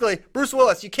basically, Bruce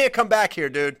Willis, you can't come back here,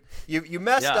 dude. You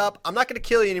messed up. I'm not going to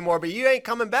kill you anymore, but you ain't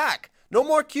coming back. No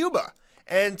more Cuba.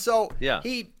 And so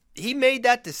he made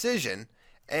that decision,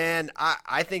 and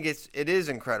I think it is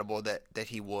incredible that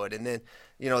he would. And then,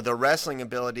 you know, the wrestling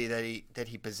ability that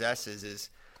he possesses is,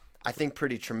 I think,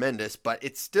 pretty tremendous. But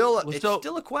it's still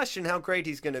a question how great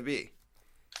he's going to be.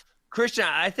 Christian,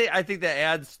 I think that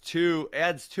adds to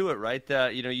it, right?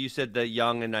 You know, you said the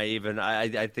young and naive, and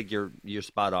I think you're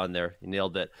spot on there. You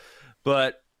nailed it.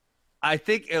 But I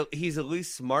think he's at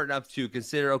least smart enough to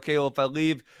consider, okay, well, if I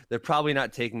leave, they're probably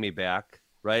not taking me back,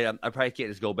 right? I probably can't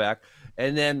just go back.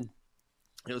 And then,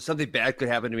 you know, something bad could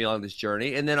happen to me along this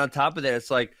journey. And then on top of that, it's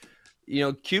like, you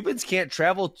know, Cubans can't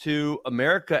travel to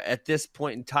America at this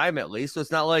point in time, at least. So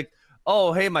it's not like,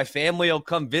 oh, hey, my family will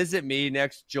come visit me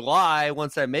next July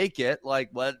once I make it. Like,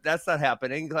 well, that's not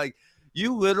happening. Like,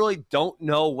 you literally don't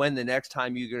know when the next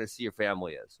time you're going to see your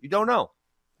family is. You don't know.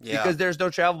 Yeah. Because there's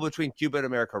no travel between Cuba and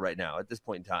America right now at this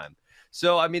point in time.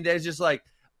 So, I mean, there's just like,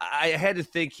 I had to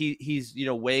think he's, you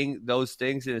know, weighing those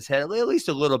things in his head at least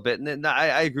a little bit. And then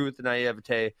I agree with the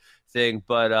naivete thing.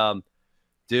 But,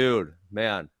 dude,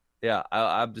 man, yeah,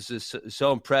 I'm just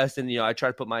so impressed. And, you know, I try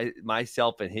to put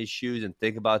myself in his shoes and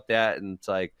think about that. And it's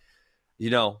like,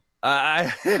 you know,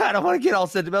 I don't want to get all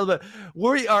sentimental, but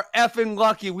we are effing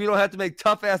lucky we don't have to make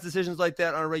tough-ass decisions like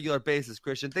that on a regular basis,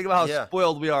 Christian. Think about how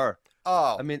spoiled we are.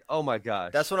 Oh, I mean, oh my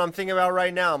gosh. That's what I'm thinking about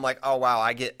right now. I'm like, oh wow,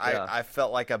 I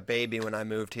felt like a baby when I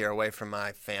moved here away from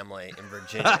my family in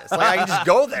Virginia. It's like I can just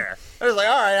go there. I was like,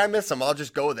 all right, I miss them. I'll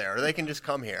just go there, or they can just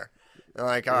come here. They're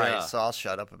like, all right, so I'll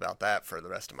shut up about that for the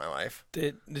rest of my life.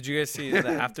 Did you guys see the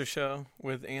after show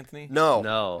with Anthony?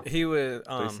 No. He was.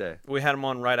 We had him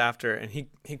on right after, and he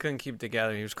couldn't keep it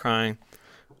together. He was crying.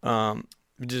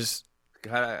 Just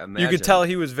you could tell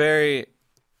he was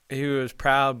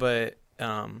proud, but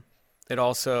it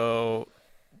also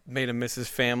made him miss his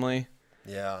family.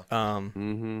 Yeah.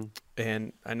 And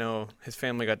I know his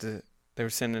family they were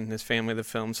sending his family the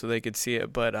film so they could see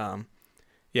it, but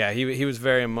yeah, he was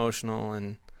very emotional,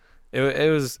 and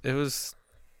it was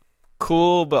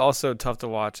cool, but also tough to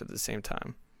watch at the same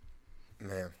time.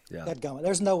 Man, yeah.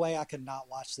 There's no way I could not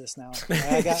watch this now.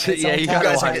 You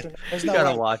gotta watch it.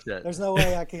 Watch it. There's no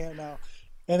way I can't now.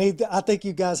 And I think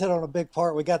you guys hit on a big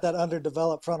part. We got that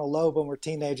underdeveloped frontal lobe when we're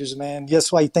teenagers, man.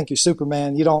 That's why you think you're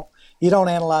Superman. You don't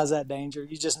analyze that danger.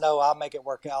 You just know I'll make it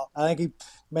work out. I think he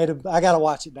I got to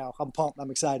watch it now. I'm pumped.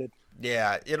 I'm excited.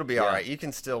 Yeah, it'll be all right. You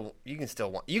can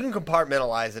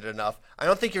compartmentalize it enough. I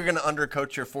don't think you're going to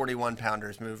undercoach your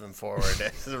 41-pounders moving forward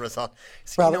as a result.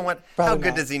 So you know what? How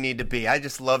good does he need to be? I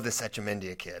just love this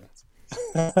Etchemindia kid.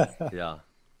 Yeah.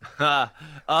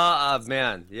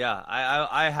 Man, yeah,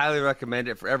 I highly recommend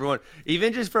it for everyone,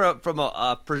 even just from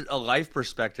a life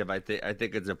perspective. I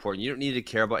think it's important. You don't need to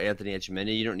care about Anthony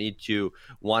Etchemindia. You don't need to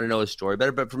want to know his story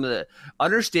better, but from the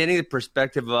understanding the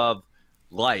perspective of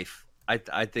life,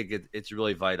 I think it's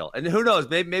really vital. And who knows,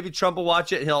 maybe Trump will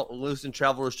watch it and he'll loosen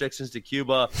travel restrictions to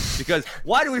Cuba, because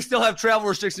why do we still have travel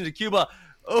restrictions to Cuba?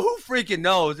 Oh, who freaking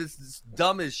knows? It's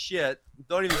dumb as shit.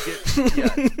 Don't even get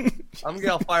I'm getting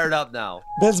all fired up now.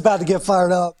 Ben's about to get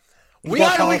fired up. We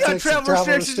got travel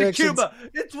restrictions to Cuba.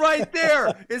 It's right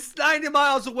there. It's 90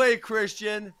 miles away,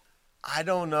 Christian. I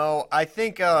don't know. I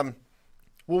think,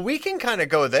 we can kind of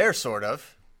go there, sort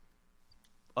of.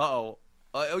 Oh,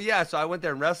 yeah. So I went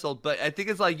there and wrestled, but I think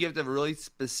it's like you have to have a really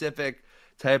specific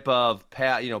type of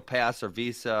pass or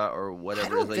visa or whatever.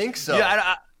 I don't think so.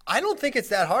 Yeah, I don't think it's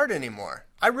that hard anymore.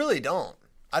 I really don't.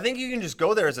 I think you can just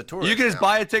go there as a tourist. You can just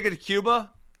buy a ticket to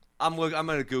Cuba? I'm going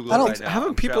to Google it right now.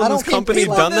 Haven't people in this company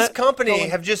done that? This company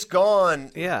have just gone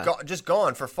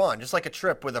for fun, just like a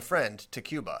trip with a friend to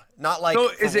Cuba. Not like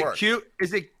is it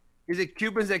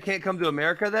Cubans that can't come to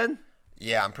America then?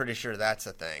 Yeah, I'm pretty sure that's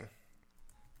a thing.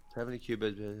 How many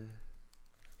Cubans?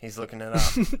 He's looking it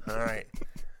up. All right.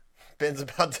 Ben's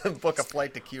about to book a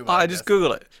flight to Cuba. I just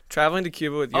Googled it. Traveling to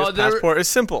Cuba with U.S. passport is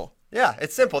simple. Yeah,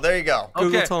 it's simple. There you go.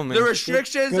 Google told me. The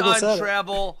restrictions on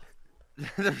travel,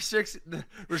 the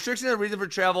restrictions and reason for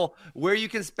travel, where you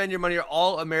can spend your money are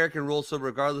all American rules. So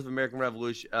regardless of American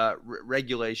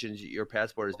regulations, your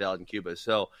passport is valid in Cuba.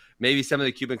 So maybe some of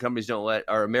the Cuban companies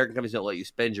American companies don't let you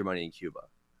spend your money in Cuba.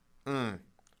 I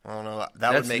don't know.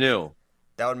 That's new.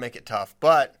 That would make it tough.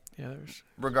 But Yeah,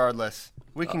 regardless,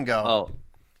 we can go. Oh.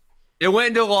 It went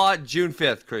into law June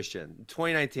 5th, Christian,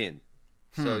 2019.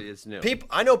 So it's new.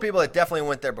 I know people that definitely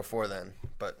went there before then,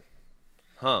 but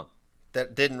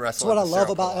that didn't wrestle. That's what I love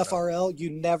about FRL.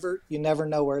 You never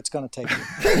know where it's going to take you.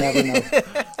 You never know.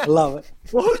 I love it.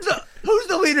 Well, who's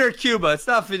the leader of Cuba? It's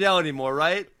not Fidel anymore,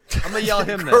 right? I'm gonna yell at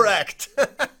him. Correct.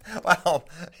 Wow,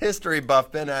 history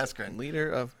buff Ben Askren, leader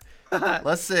of.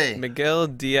 Let's see. Miguel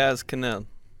Diaz-Canel.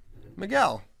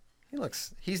 Miguel.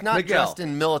 He's not dressed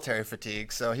in military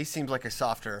fatigue, so he seems like a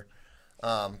softer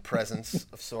presence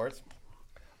of sorts.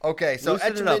 Okay, so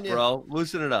loosen it up, bro.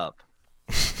 Loosen it up.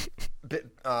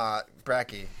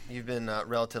 Bracky, you've been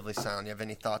relatively sound. You have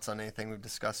any thoughts on anything we've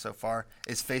discussed so far?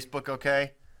 Is Facebook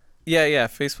okay? Yeah,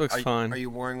 Facebook's fine. Are you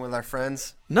warring with our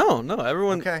friends? No,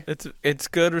 everyone. Okay. It's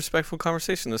good, respectful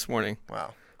conversation this morning.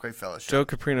 Wow, great fellowship. Joe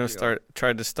Caprino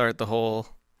tried to start the whole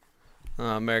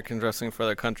Americans wrestling for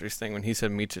other countries thing when he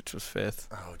said Miocic was 5th.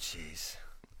 Oh, jeez.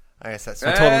 I guess that's.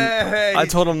 I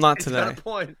told him not today. Got a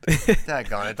point.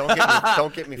 Daggone it!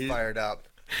 Don't get me fired up.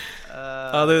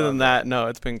 Other than that, no,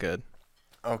 it's been good.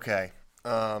 Okay.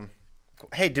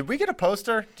 Hey, did we get a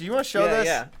poster? Do you want to show this?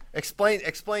 Yeah. Explain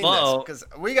this, because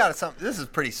we got something. This is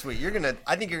pretty sweet.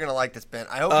 I think you're gonna like this, Ben.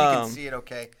 I hope you can see it.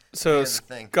 Okay. So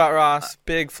Scott Ross,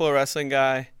 big floor wrestling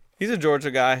guy. He's a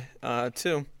Georgia guy,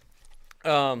 too.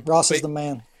 Ross is the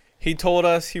man. He told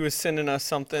us he was sending us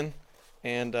something,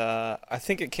 and I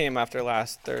think it came after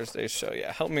last Thursday's show.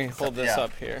 Yeah, help me hold this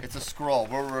up here. It's a scroll.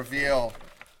 We'll reveal.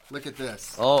 Look at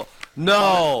this. Oh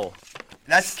no!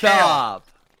 That's Kale.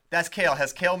 That's Kale.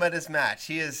 Has Kale met his match?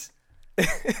 He is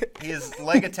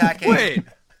leg attacking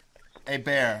a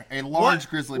bear, a large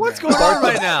grizzly bear. What's going on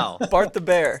right now? Bart the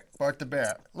Bear. Bart the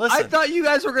Bear. Listen. I thought you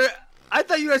guys were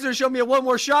gonna show me a one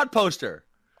more shot poster.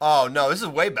 Oh no, this is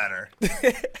way better.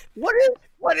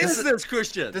 What is this,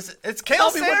 Christian? It's Kale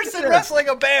Sanderson wrestling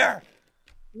a bear.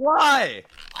 Why?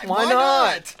 Why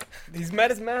not? He's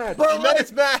met his match. He met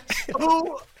his match.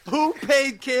 Who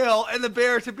paid Kale and the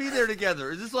bear to be there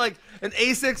together? Is this like an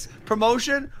ASICS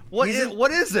promotion? What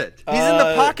is it? He's in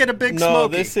the pocket of Big Smokey. No,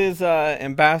 this is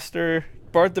Ambassador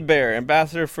Bart the Bear,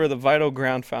 ambassador for the Vital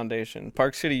Ground Foundation,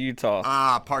 Park City,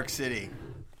 Utah. Park City.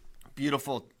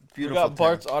 Beautiful. We got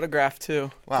Bart's autograph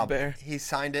too. Wow, bear. He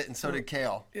signed it, and so did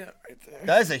Kale. Yeah, right there.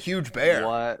 That is a huge bear.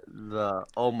 What the?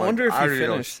 Oh my! I wonder if he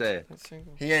finished.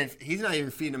 He's not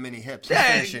even feeding him any hips. He's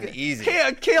finishing easy.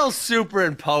 Kale's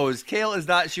superimposed. Kale is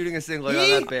not shooting a single leg on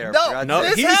that bear. No,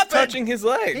 he's touching his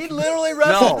leg. He literally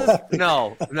wrestled this.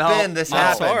 No. Ben, this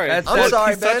happened. Sorry. I'm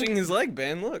sorry, he's Ben. touching his leg,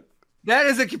 Ben. Look. That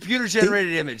is a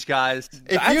computer-generated image, guys.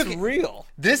 That's real.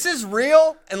 This is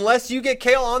real unless you get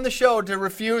Kale on the show to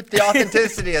refute the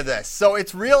authenticity of this. So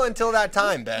it's real until that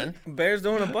time, Ben. Bear's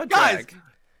doing a butt drag.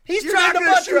 He's trying to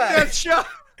butt drag.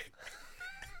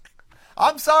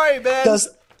 I'm sorry, Ben.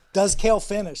 Does Kale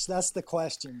finish? That's the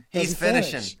question. He's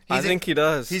finishing. I think he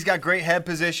does. He's got great head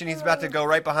position. He's about to go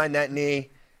right behind that knee.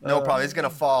 No problem. He's going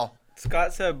to fall.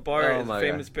 Scott said Bart is a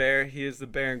famous bear. He is the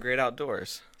bear in Great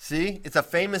Outdoors. See? It's a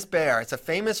famous bear. It's a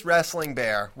famous wrestling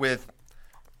bear with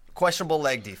questionable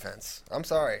leg defense. I'm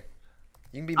sorry.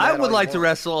 You can be mad I would like to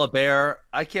wrestle a bear.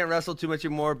 I can't wrestle too much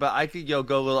anymore, but I could go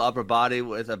a little upper body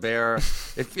with a bear.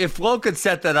 If Flo could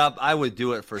set that up, I would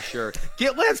do it for sure.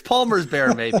 Get Lance Palmer's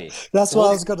bear, maybe. That's what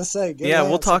I was going to say.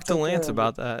 We'll talk to Lance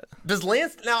about that. Does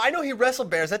Lance – now, I know he wrestled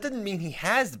bears. That didn't mean he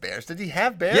has bears. Did he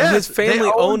have bears? Yeah, his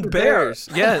family owned bears.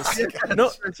 Yes.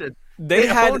 No, they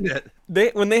had –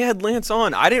 when they had Lance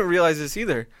on, I didn't realize this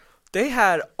either. They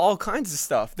had all kinds of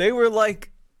stuff. They were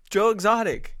like Joe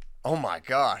Exotic. Oh my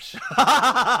gosh.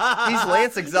 He's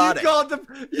Lance Exotic.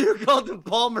 You called them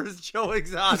Palmer's Joe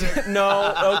Exotic.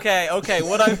 No, okay.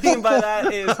 What I mean by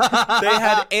that is they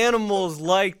had animals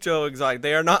like Joe Exotic.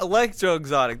 They are not like Joe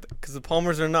Exotic because the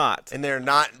Palmers are not. And they're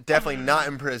definitely not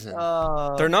in prison.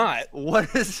 They're not.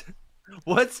 There's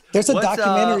a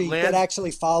documentary that actually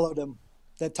followed him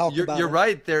that talked about it. You're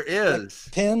right, there is.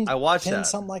 Like I watched that.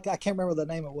 Something like that. I can't remember the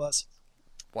name it was.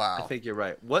 Wow. I think you're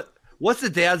right. What's the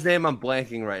dad's name? I'm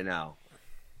blanking right now.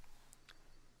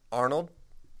 Arnold?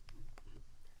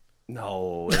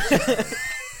 No.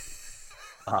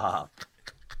 I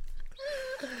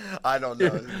don't know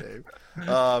his name.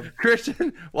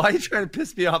 Christian, why are you trying to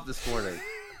piss me off this morning?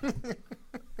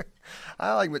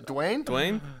 I like it. Dwayne?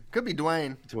 Dwayne? Could be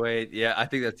Dwayne. Dwayne, yeah, I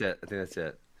think that's it.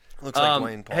 Looks like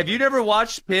Dwayne Palmer. Have you never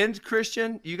watched Pinned,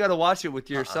 Christian? You got to watch it with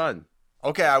your son.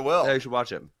 Okay, I will. Yeah, you should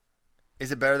watch it.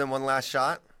 Is it better than One Last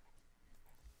Shot?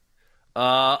 You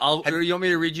want me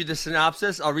to read you the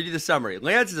synopsis? I'll read you the summary.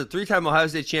 Lance is a 3-time Ohio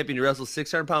State champion who wrestles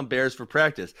 600-pound bears for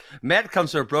practice. Matt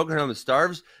comes from a broken home and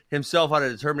starves himself out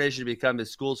of determination to become his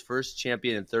school's first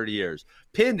champion in 30 years.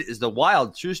 Pinned is the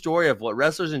wild, true story of what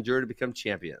wrestlers endure to become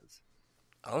champions.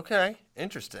 Okay,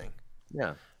 interesting.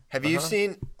 Yeah. Have you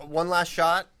seen One Last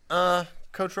Shot,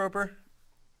 Coach Roper?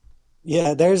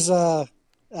 Yeah, there's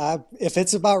if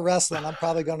it's about wrestling, I'm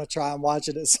probably going to try and watch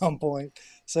it at some point.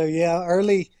 So yeah,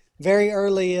 very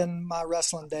early in my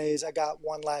wrestling days, I got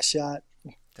One Last Shot.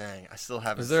 Dang, I still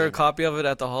haven't. Is there a copy it. of it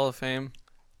at the Hall of Fame?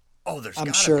 Oh,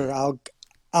 I'm sure be.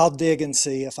 I'll dig and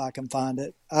see if I can find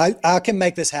it. I can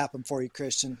make this happen for you,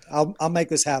 Christian. I'll make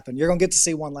this happen. You're gonna get to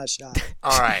see One Last Shot.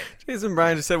 All right. Jason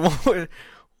Bryan just said One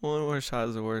More Shot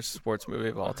is the worst sports movie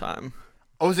of all time.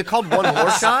 Oh, is it called One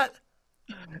More Shot?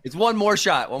 It's One More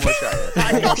Shot. One More Shot.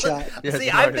 Yes. One More Shot. Yeah, see,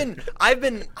 I've been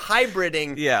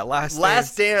hybriding. Yeah,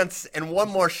 Last Dance and One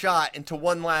More Shot into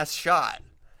One Last Shot.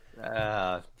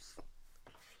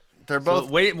 They're both.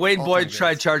 So Wayne Boyd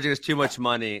tried charging us too much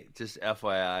money. Just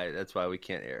FYI, that's why we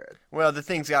can't air it. Well, the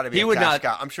thing's got to be. He would not.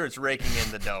 I'm sure it's raking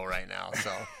in the dough right now.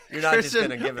 So you're not just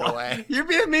gonna give it away. You're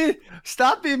being mean.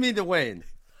 Stop being mean to Wayne.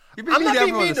 You're being mean to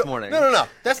everyone this morning. No.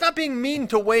 That's not being mean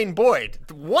to Wayne Boyd.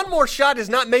 One More Shot is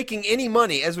not making any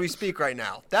money as we speak right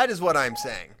now. That is what I'm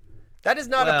saying. That is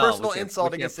not a personal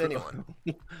insult against anyone.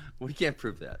 We can't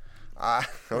prove that.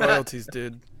 Royalties,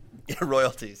 dude. Yeah,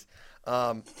 royalties.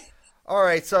 All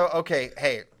right, so okay,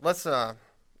 hey, let's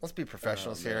be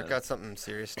professionals here. Got something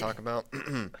serious to talk about.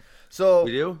 So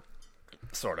we do,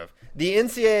 sort of. The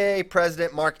NCAA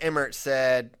president Mark Emmert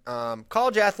said,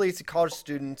 college athletes and college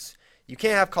students, you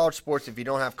can't have college sports if you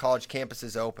don't have college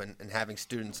campuses open and having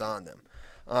students on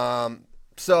them.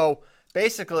 So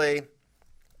basically,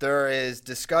 there is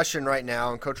discussion right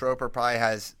now, and Coach Roper probably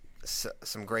has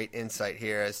some great insight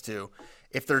here as to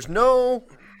if there's no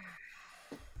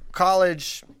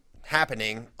college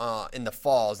happening in the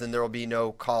falls, then there will be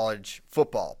no college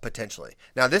football potentially.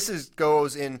 Now, this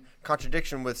goes in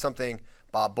contradiction with something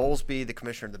Bob Bowlesby, the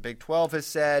commissioner of the Big 12, has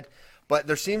said, but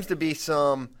there seems to be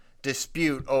some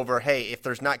dispute over, hey, if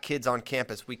there's not kids on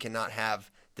campus, we cannot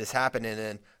have this happen. And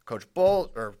then Coach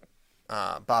Bob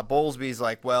Bowlesby's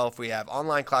like, well, if we have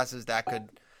online classes, that could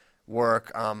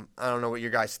work. I don't know what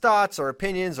your guys' thoughts or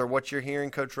opinions or what you're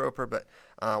hearing, Coach Roper, but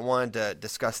I wanted to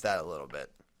discuss that a little bit.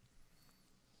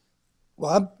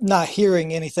 Well, I'm not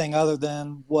hearing anything other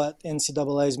than what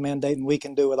NCAA is mandating we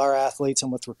can do with our athletes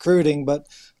and with recruiting. But,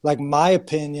 like, my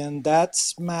opinion, that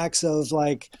smacks of,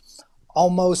 like,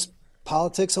 almost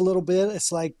politics a little bit.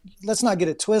 It's like, let's not get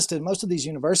it twisted. Most of these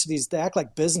universities, they act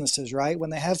like businesses, right? When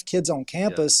they have kids on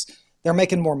campus, they're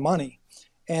making more money.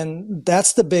 And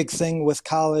that's the big thing with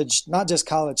college, not just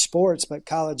college sports, but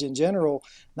college in general.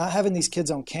 Not having these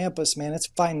kids on campus, man, it's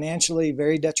financially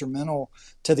very detrimental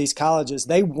to these colleges.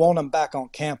 They want them back on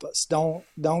campus. Don't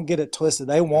get it twisted.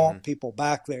 They want people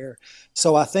back there.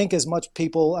 So I think as much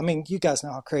people, I mean, you guys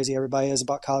know how crazy everybody is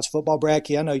about college football.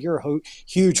 Bracky, I know you're a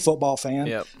huge football fan.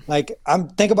 Yep. Like,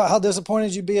 think about how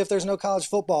disappointed you'd be if there's no college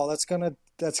football. That's gonna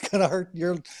hurt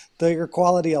your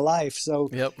quality of life. So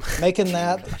making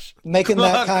that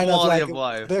kind of like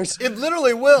life. It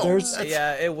literally will.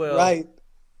 It will. Right.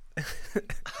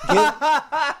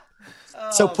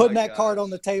 So putting that card on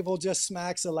the table just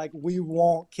smacks of like, we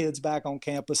want kids back on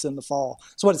campus in the fall.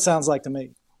 That's what it sounds like to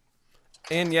me.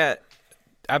 And yet,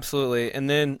 absolutely. And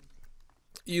then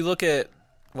you look at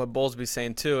what Bowlesby's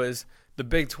saying too is the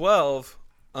Big 12.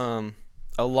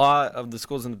 A lot of the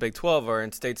schools in the Big 12 are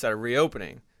in states that are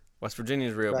reopening. West Virginia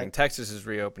is reopening. Right. Texas is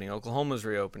reopening. Oklahoma's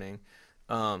reopening.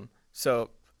 So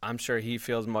I'm sure he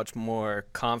feels much more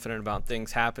confident about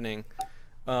things happening.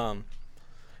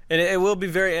 And it will be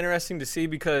very interesting to see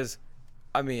because,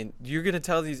 I mean, you're going to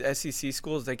tell these SEC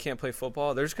schools they can't play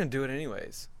football. They're just going to do it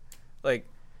anyways. Like,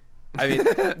 I mean,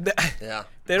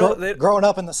 they don't. Growing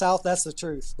up in the South, that's the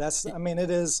truth. It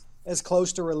is as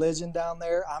close to religion down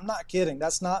there. I'm not kidding.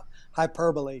 That's not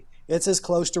hyperbole. It's as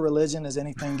close to religion as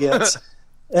anything gets.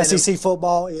 SEC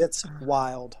football, it's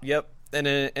wild. Yep. And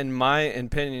in my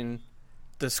opinion,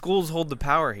 the schools hold the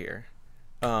power here.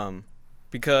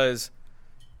 Because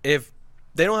if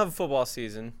they don't have a football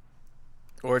season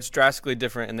or it's drastically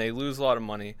different and they lose a lot of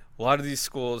money, a lot of these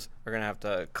schools are going to have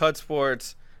to cut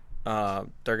sports. They're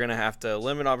going to have to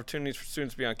limit opportunities for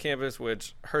students to be on campus,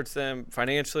 which hurts them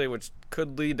financially, which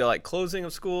could lead to like closing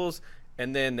of schools.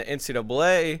 And then the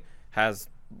NCAA has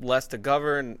less to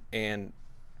govern and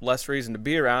less reason to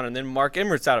be around. And then Mark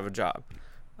Emmert's out of a job.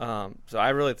 So I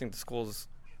really think the schools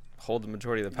hold the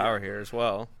majority of the power here as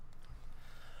well.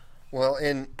 Well,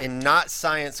 in Not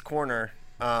Science Corner,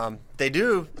 They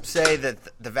do say that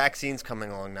the vaccine's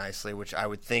coming along nicely, which I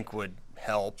would think would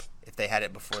help if they had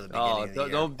it before the beginning of the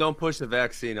year. Don't push the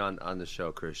vaccine on the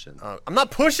show, Christian. I'm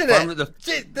not pushing it.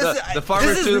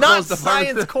 This is not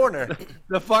Science Corner.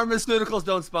 The pharmaceuticals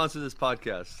don't sponsor this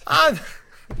podcast.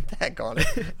 Daggone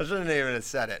it. I shouldn't even have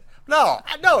said it. No,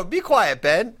 be quiet,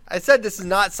 Ben. I said this is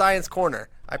not Science Corner.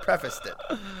 I prefaced it.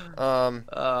 We're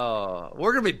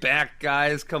going to be back,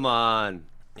 guys. Come on.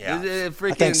 Yeah. I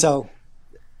think so.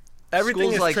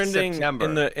 Everything is like trending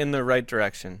September. in the right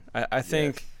direction. I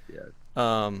think Yes.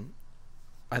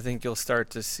 I think you'll start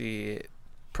to see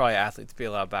probably athletes be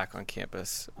allowed back on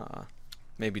campus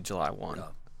maybe July 1. Yeah.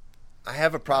 I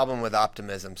have a problem with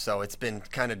optimism, so it's been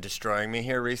kind of destroying me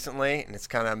here recently, and it's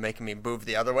kind of making me move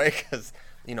the other way because,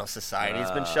 society's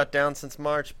been shut down since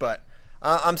March. But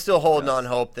I'm still holding on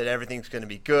hope that everything's going to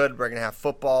be good. We're going to have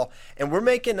football, and we're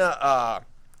making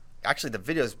actually, the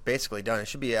video's basically done. It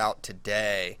should be out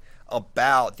today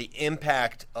about the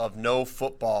impact of no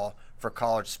football for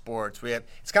college sports.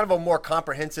 It's kind of a more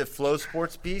comprehensive Flow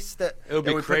Sports piece that we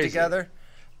put together.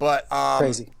 But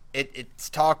crazy.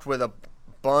 It's talked with a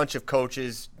bunch of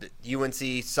coaches, the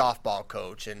UNC softball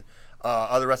coach and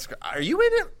other wrestlers. Are you in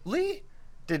it, Lee?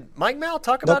 Did Mike Mal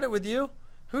talk about it with you?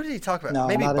 Who did he talk about? No,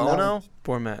 maybe Bono?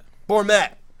 Bourmet.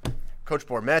 Coach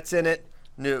Bourmet's in it.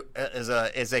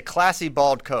 Is a classy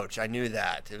bald coach. I knew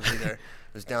that. It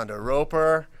was down to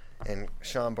Roper and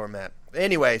Sean Bourmet.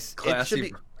 Anyways,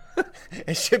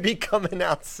 it should be coming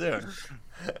out soon.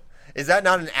 Is that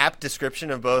not an apt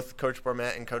description of both Coach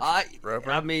Bourmet and Coach Roper?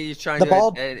 I mean, you're trying the to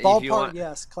bald part,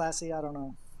 yes. Classy, I don't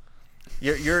know.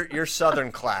 You're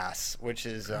Southern class, which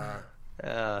is a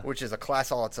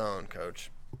class all its own,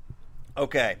 Coach.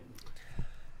 Okay.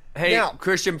 Hey, now,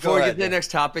 Christian, before we get to the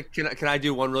next topic, can I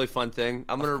do one really fun thing?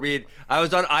 I'm going to read – I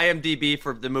was on IMDb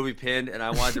for the movie Pinned, and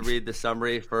I wanted to read the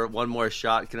summary for one more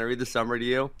shot. Can I read the summary to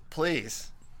you? Please.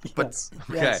 Yes.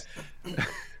 Okay.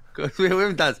 Yes. We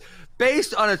haven't done this.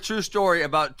 Based on a true story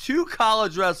about two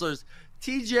college wrestlers,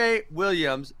 T.J.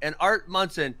 Williams and Art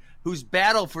Munson, whose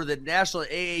battle for the National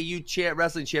AAU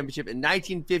Wrestling Championship in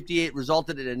 1958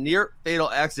 resulted in a near-fatal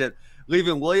accident,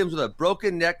 leaving Williams with a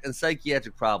broken neck and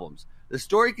psychiatric problems. The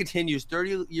story continues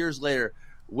 30 years later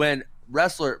when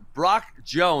wrestler Brock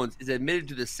Jones is admitted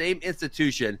to the same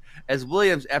institution as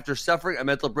Williams after suffering a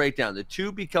mental breakdown. The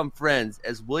two become friends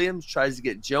as Williams tries to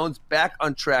get Jones back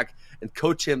on track and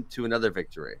coach him to another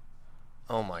victory.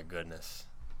 Oh, my goodness.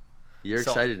 You're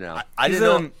excited now. I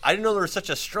didn't know there was such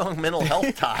a strong mental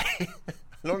health tie.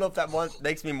 I don't know if that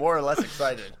makes me more or less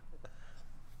excited.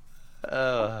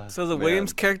 So the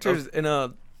Williams character is in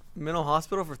a mental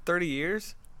hospital for 30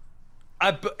 years?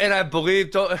 I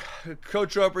believe,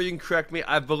 Coach Roper, you can correct me,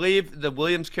 I believe the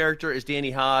Williams character is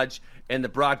Danny Hodge, and the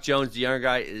Brock Jones, the younger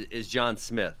guy, is John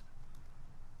Smith.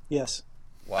 Yes.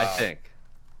 Wow. I think.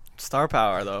 Star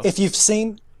power, though. If you've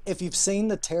seen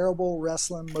the terrible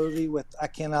wrestling movie with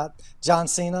John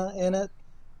Cena in it,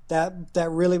 that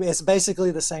really it's basically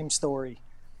the same story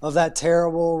of that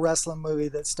terrible wrestling movie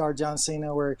that starred John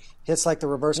Cena where he hits like the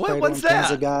reverse cradle and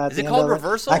pins a guy at the end of it. Is it called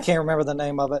Reversal? I can't remember the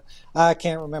name of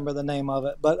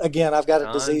it. But again, I've got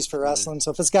a disease for wrestling,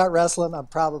 so if it's got wrestling, I'm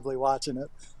probably watching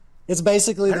it. It's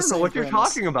basically the same I don't know what you're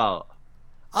talking about.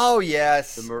 Oh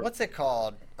yes. What's it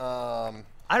called?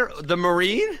 The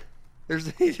Marine? There's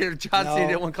John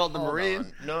Cena one called the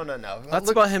Marine. No. That's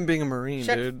about him being a Marine,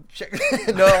 dude.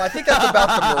 No, I think that's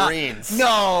about the Marines.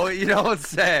 No, you don't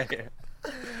say.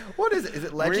 What is it? Is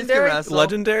it Legendary?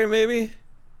 Legendary, maybe?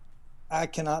 I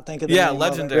cannot think of the name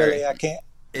Legendary. of it. Really, I can't.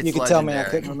 It's you can tell me I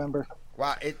couldn't remember.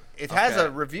 Wow, it has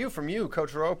a review from you,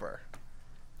 Coach Roper.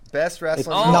 Best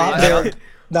wrestling.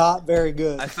 Not very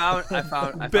good. I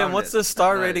found Ben, what's the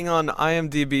star rating on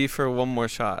IMDb for One More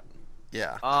Shot?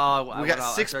 Yeah. We got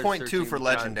 6.2 for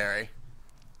Legendary.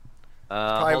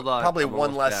 Probably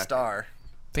one less star.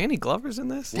 Danny Glover's in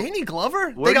this? Danny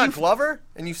Glover? They got Glover,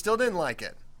 and you still didn't like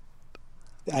it.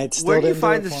 Where do you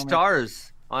find the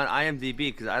stars on IMDb?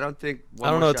 Because I don't think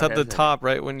it's at the top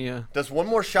right when you. Does One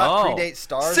More Shot predate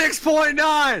stars?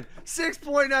 6.9!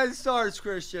 6.9 stars,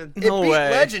 Christian. It beat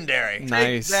Legendary.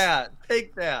 Nice.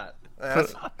 Take that.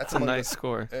 That's a nice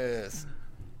score. It is.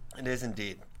 It is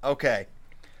indeed. Okay.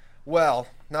 Well,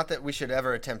 not that we should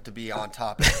ever attempt to be on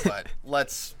topic, but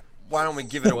why don't we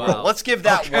give it a whirl? Let's give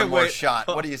that one more shot.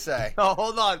 What do you say? Oh,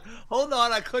 hold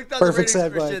on. I clicked on the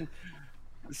ratings, Christian.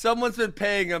 Someone's been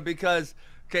paying him because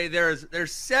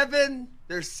there's seven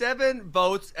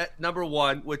votes at number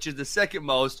 1, which is the second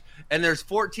most, and there's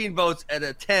 14 votes at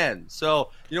a 10. So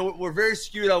we're very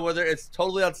skewed on whether it's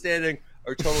totally outstanding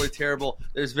or totally terrible.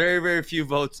 There's very, very few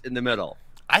votes in the middle.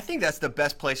 I think that's the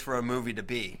best place for a movie to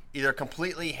be. Either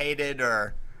completely hated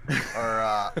or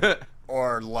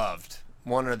loved.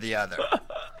 One or the other.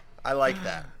 I like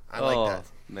that. I like that.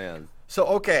 Man. So,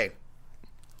 okay.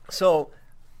 So,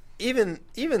 even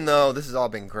though this has all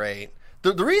been great,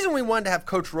 the reason we wanted to have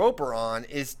Coach Roper on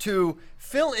is to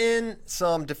fill in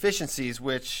some deficiencies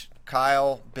which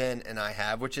Kyle, Ben, and I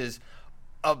have, which is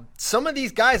some of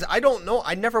these guys, I don't know.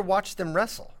 I never watched them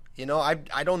wrestle. You know,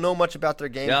 I don't know much about their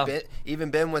game. Yeah. Even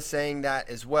Ben was saying that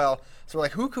as well. So we're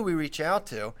like, who could we reach out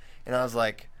to? And I was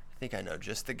like, I think I know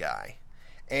just the guy.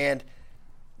 And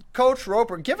Coach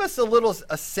Roper, give us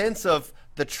a sense of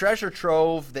the treasure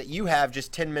trove that you have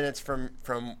just 10 minutes from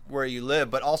where you live,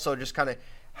 but also just kind of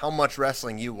how much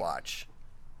wrestling you watch.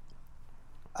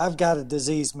 I've got a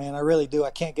disease, man. I really do. I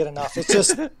can't get enough. It's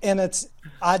just,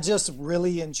 I just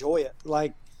really enjoy it.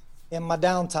 Like in my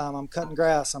downtime, I'm cutting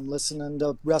grass. I'm listening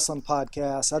to wrestling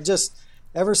podcasts.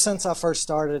 Ever since I first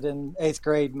started in 8th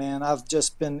grade, man, I've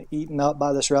just been eaten up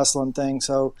by this wrestling thing.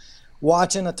 So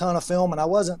watching a ton of film, and I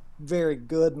wasn't very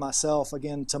good myself,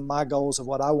 again, to my goals of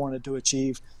what I wanted to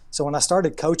achieve. So when I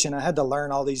started coaching, I had to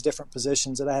learn all these different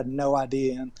positions that I had no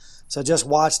idea in. So just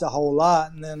watched a whole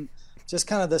lot, and then just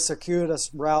kind of the circuitous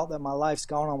route that my life's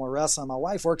gone on with wrestling. My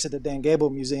wife works at the Dan Gable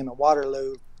Museum at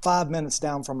Waterloo, 5 minutes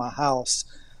down from my house.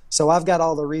 So I've got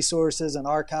all the resources and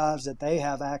archives that they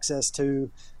have access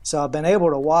to. So I've been able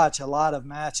to watch a lot of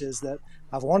matches that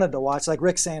I've wanted to watch, like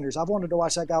Rick Sanders. I've wanted to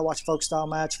watch that guy watch a folk style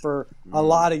match for a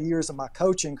lot of years of my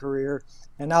coaching career.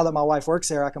 And now that my wife works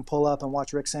there, I can pull up and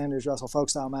watch Rick Sanders wrestle folk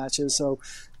style matches. So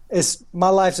my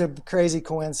life's a crazy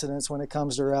coincidence when it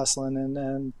comes to wrestling.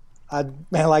 And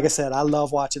like I said, I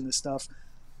love watching this stuff.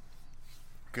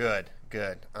 Good.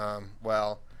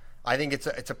 Well, I think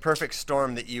it's a perfect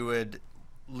storm that you would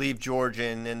leave Georgia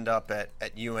and end up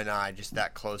at UNI, just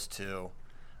that close to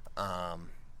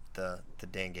the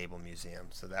Dan Gable Museum.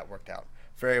 So that worked out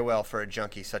very well for a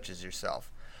junkie such as yourself.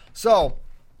 So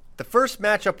the first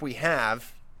matchup we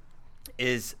have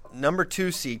is number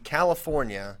 2 seed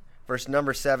California versus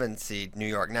number 7 seed New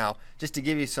York. Now, just to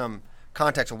give you some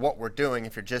context of what we're doing,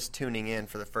 if you're just tuning in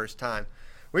for the first time,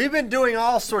 we've been doing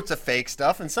all sorts of fake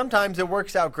stuff, and sometimes it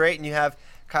works out great, and you have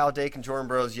Kyle Dake and Jordan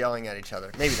Burroughs yelling at each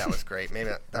other. Maybe that was great. Maybe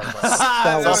that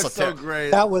was so great.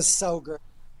 That was so great.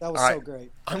 That was so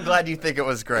great. I'm glad you think it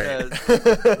was great.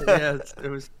 Yes, it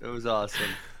was awesome.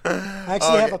 I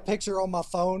actually have a picture on my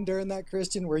phone during that,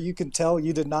 Christian, where you can tell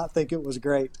you did not think it was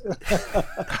great.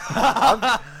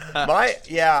 I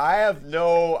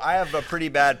have a pretty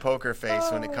bad poker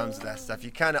face when it comes to that stuff. You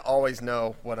kind of always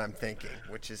know what I'm thinking,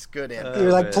 which is good.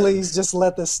 You're like, please just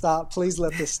let this stop. Please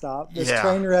let this stop. This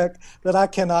train wreck that I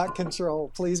cannot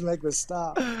control. Please make this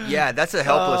stop. Yeah, that's a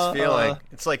helpless feeling.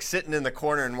 It's like sitting in the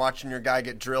corner and watching your guy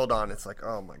get drilled on. It's like,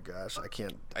 oh my gosh, I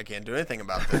can't do anything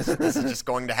about this. This is just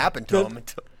going to happen to him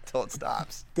until it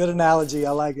stops. Good analogy.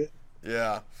 I like it.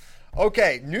 Yeah.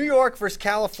 Okay, New York versus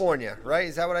California, right?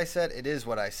 Is that what I said? It is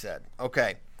what I said.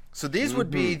 Okay, so these would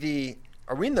be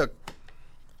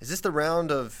is this the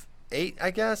round of 8,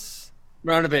 I guess?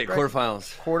 Round of 8, right?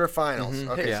 Quarterfinals. Quarterfinals.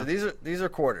 Okay, so these are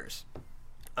quarters.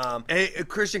 Hey,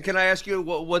 Christian, can I ask you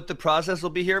what the process will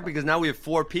be here? Because now we have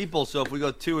 4 people, so if we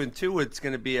go 2-2, it's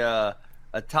going to be a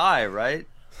tie, right?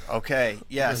 Okay,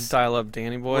 yes. Just dial up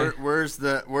Danny boy. Where's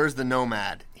the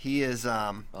nomad? He is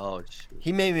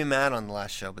he made me mad on the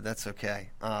last show, but that's okay.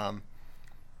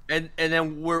 And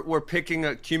then we're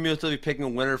cumulatively picking a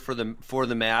winner for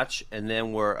the match, and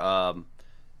then we're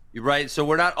you're right. So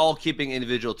we're not all keeping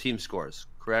individual team scores,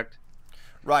 correct?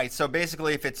 Right. So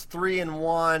basically, if it's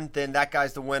 3-1, then that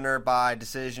guy's the winner by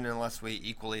decision, unless we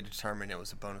equally determine it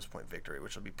was a bonus point victory,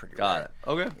 which will be pretty rare. Got it.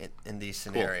 Okay. In these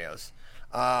scenarios.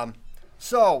 Cool.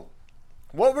 So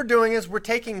what we're doing is we're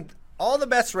taking all the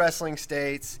best wrestling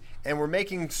states, and we're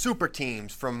making super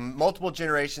teams from multiple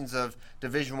generations of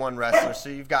Division I wrestlers. So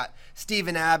you've got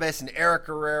Steven Abbas and Eric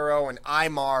Guerrero and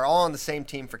Aymar all on the same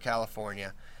team for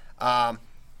California.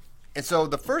 And so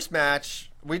the first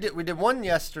match, we did one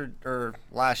yesterday or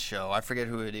last show. I forget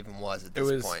who it even was at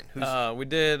this point. We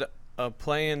did a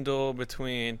play-in duel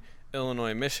between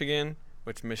Illinois and Michigan,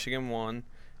 which Michigan won,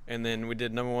 and then we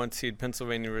did number 1 seed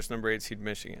Pennsylvania versus number 8 seed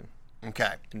Michigan.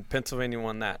 Okay. And Pennsylvania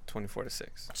won that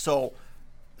 24-6. So,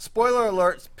 spoiler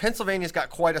alert, Pennsylvania's got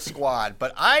quite a squad,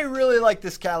 but I really like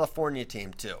this California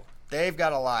team too. They've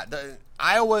got a lot.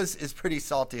 Iowa's is pretty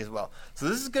salty as well. So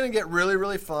this is going to get really,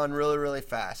 really fun, really, really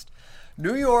fast.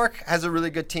 New York has a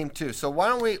really good team too. So why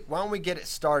don't we get it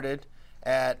started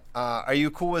at are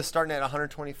you cool with starting at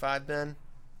 125, Ben?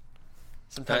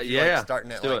 Sometimes you like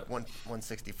starting at like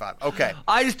 165. Okay.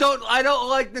 I don't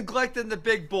like neglecting the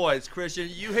big boys, Christian.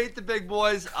 You hate the big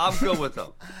boys. I'm good with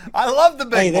them. I love the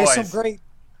big boys.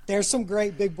 There's some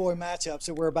great big boy matchups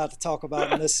that we're about to talk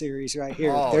about in this series right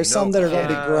here. There's some that are going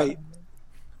to be great.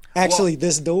 Actually,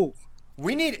 this duel.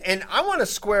 We need, and I want to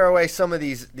square away some of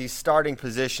these starting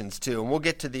positions too, and we'll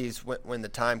get to these when the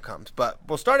time comes. But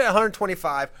we'll start at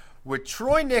 125 with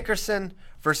Troy Nickerson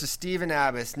versus Steven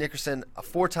Abbas. Nickerson, a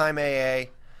 4-time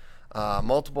AA,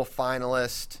 multiple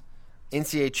finalist,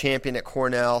 NCAA champion at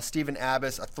Cornell. Steven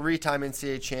Abbas, a 3-time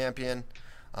NCAA champion.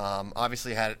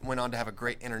 Obviously went on to have a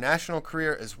great international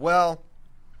career as well.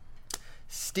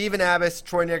 Steven Abbas,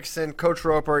 Troy Nickerson, Coach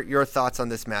Roper, your thoughts on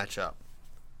this matchup?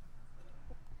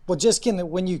 Well, just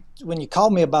when you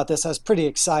called me about this, I was pretty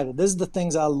excited. This is the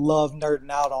things I love nerding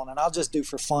out on, and I'll just do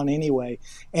for fun anyway.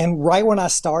 And right when I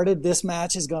started, this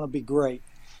match is going to be great.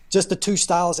 Just the two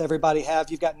styles everybody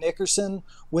have. You've got Nickerson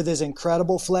with his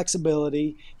incredible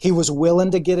flexibility. He was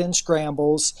willing to get in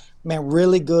scrambles. Man,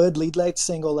 really good lead leg,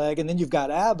 single leg. And then you've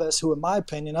got Abbas, who in my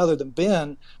opinion, other than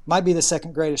Ben, might be the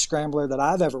second greatest scrambler that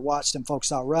I've ever watched in folk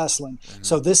style wrestling. Mm-hmm.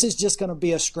 So this is just going to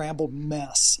be a scrambled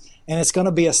mess. And it's going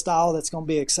to be a style that's going to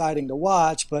be exciting to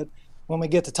watch. But when we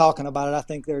get to talking about it, I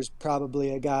think there's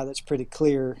probably a guy that's pretty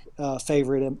clear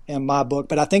favorite in my book.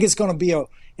 But I think it's going to be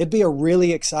it'd be a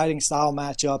really exciting style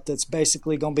matchup that's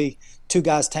basically going to be two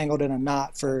guys tangled in a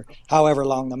knot for however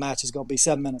long the match is going to be,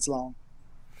 7 minutes long.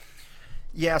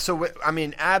 Yeah, so, I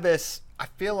mean, Abbas, I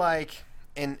feel like,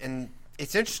 and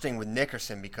it's interesting with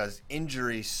Nickerson because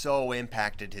injury so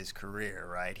impacted his career,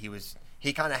 right?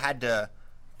 He kind of had to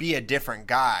be a different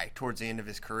guy towards the end of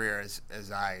his career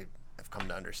as I have come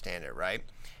to understand it, right?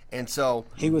 And so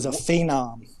he was a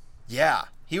phenom. Yeah.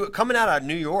 Coming out of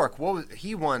New York,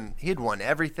 he had won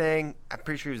everything. I'm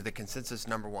pretty sure he was the consensus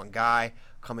number one guy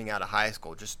coming out of high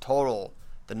school. Just total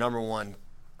the number one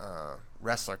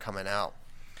wrestler coming out.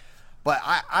 But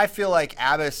I feel like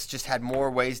Abbas just had more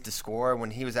ways to score.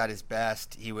 When he was at his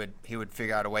best, he would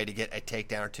figure out a way to get a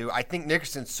takedown or two. I think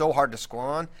Nickerson's so hard to score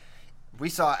on. We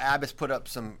saw Abbas put up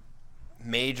some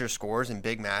major scores in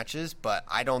big matches, but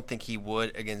I don't think he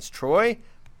would against Troy.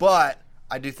 But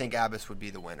I do think Abbas would be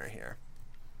the winner here.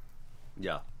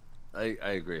 Yeah, I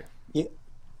agree.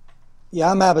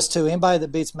 Yeah, I'm Abbas too. Anybody that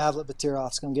beats Mavlik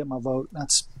Batirov is going to get my vote.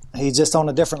 He's just on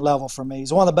a different level for me.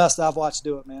 He's one of the best I've watched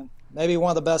do it, man. Maybe one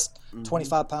of the best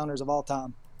 25-pounders of all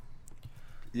time.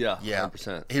 Yeah,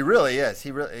 100%. He really is.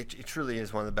 He truly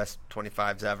is one of the best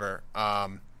 25s ever.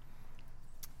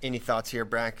 Any thoughts here,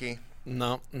 Branky?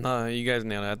 No, you guys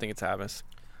nailed it. I think it's Abbas.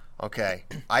 Okay.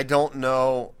 I don't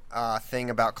know a thing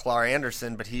about Clark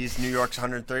Anderson, but he's New York's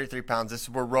 133 pounds. This is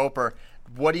where Roper.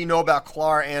 What do you know about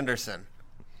Clark Anderson?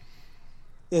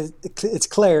 It's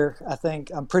Claire, I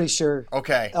think. I'm pretty sure.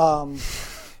 Okay.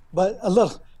 But a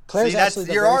little. Claire's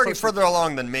actually you're already further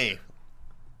along than me.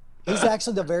 He's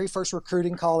actually the very first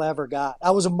recruiting call I ever got.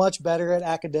 I was much better at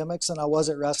academics than I was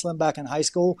at wrestling back in high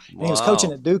school. And he was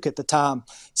coaching at Duke at the time.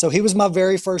 So he was my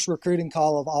very first recruiting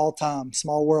call of all time.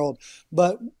 Small world.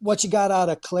 But what you got out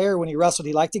of Claire when he wrestled,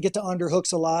 he liked to get to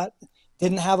underhooks a lot.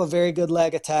 Didn't have a very good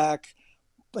leg attack.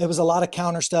 It was a lot of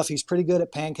counter stuff. He's pretty good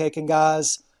at pancaking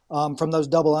guys from those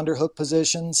double underhook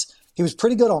positions. He was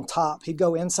pretty good on top. He'd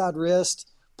go inside wrist,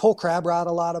 pull crab rod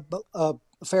a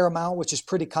fair amount, which is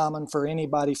pretty common for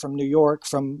anybody from New York.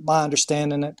 From my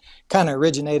understanding, it kind of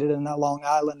originated in that Long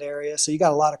Island area. So you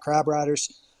got a lot of crab riders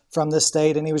from this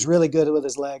state, and he was really good with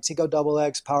his legs. He'd go double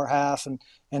legs, power half,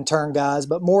 and turn guys,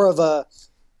 but more of a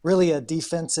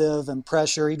defensive and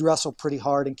pressure. He'd wrestle pretty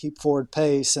hard and keep forward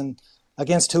pace. And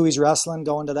against who he's wrestling,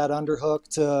 going to that underhook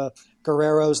to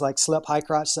Guerrero's like slip high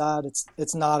crotch side,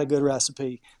 it's not a good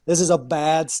recipe. This is a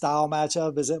bad style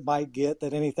matchup as it might get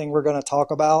that anything we're going to talk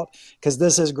about, because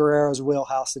this is Guerrero's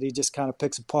wheelhouse that he just kind of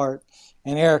picks apart.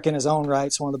 And Eric in his own right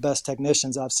is one of the best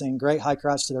technicians I've seen. Great high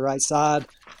crotch to the right side,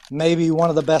 maybe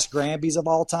one of the best Granbys of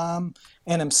all time,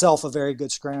 and himself a very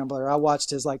good scrambler. I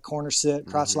watched his like corner sit,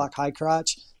 crotch lock, high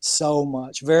crotch so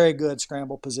much. Very good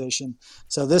scramble position.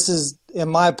 So this is, in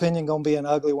my opinion, going to be an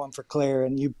ugly one for Claire.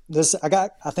 And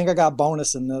I think I got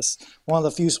bonus in this. One of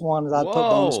the few ones I'd put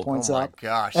bonus points up. Oh my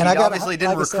gosh! And he obviously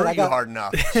didn't recruit you hard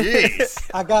enough. Jeez.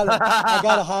 I got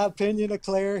a high opinion of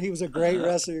Claire. He was a great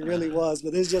wrestler. He really was.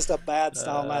 But it's just a bad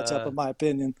style matchup, in my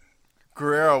opinion.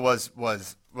 Guerrero was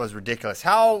ridiculous.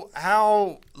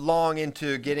 How long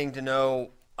into getting to know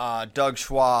Doug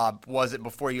Schwab was it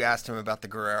before you asked him about the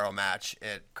Guerrero match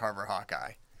at Carver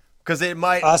Hawkeye? Because it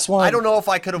might. I don't know if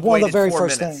I could have waited 4 minutes. One of the very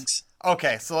first things.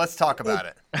 Okay, so let's talk about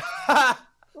it.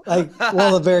 Like one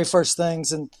of the very first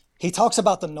things, and he talks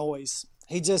about the noise.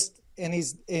 and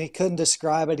he couldn't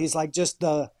describe it. He's like,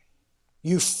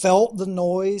 you felt the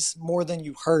noise more than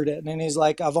you heard it. And he's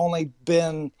like, I've only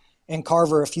been in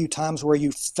Carver a few times where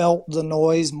you felt the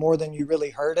noise more than you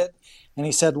really heard it. And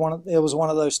he said it was one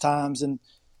of those times. And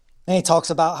he talks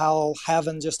about how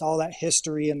having just all that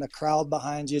history and the crowd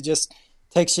behind you just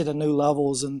takes you to new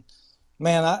levels. And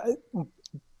man,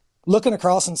 looking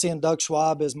across and seeing Doug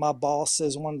Schwab as my boss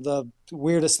is one of the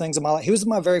weirdest things in my life. He was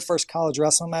my very first college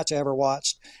wrestling match I ever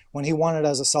watched when he won it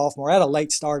as a sophomore. I had a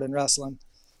late start in wrestling.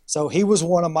 So he was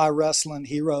one of my wrestling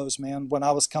heroes, man, when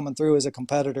I was coming through as a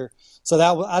competitor. So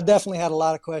I definitely had a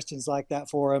lot of questions like that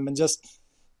for him. And just,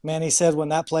 man, he said when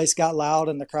that place got loud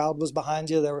and the crowd was behind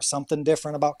you, there was something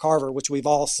different about Carver, which we've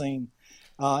all seen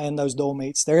in those dual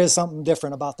meets. There is something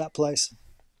different about that place.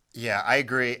 Yeah, I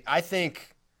agree. I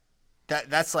think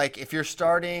that's like if you're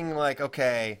starting like,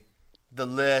 okay, the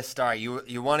list, all right,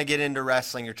 you want to get into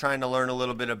wrestling, you're trying to learn a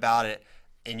little bit about it,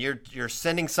 and you're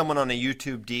sending someone on a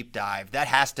YouTube deep dive, that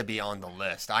has to be on the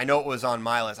list. I know it was on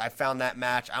my list. I found that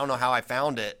match. I don't know how I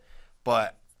found it,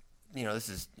 but this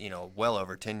is well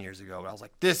over 10 years ago. But I was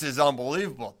like, this is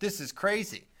unbelievable. This is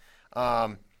crazy.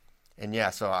 And yeah,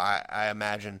 so I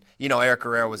imagine Eric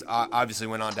Guerrero was obviously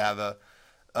went on to have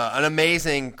an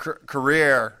amazing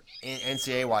career in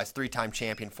NCAA wise, 3-time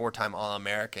champion, 4-time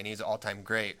All-American. He's an all-time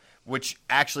great, which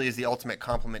actually is the ultimate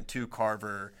compliment to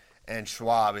Carver and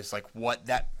Schwab. Is like what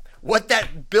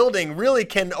that building really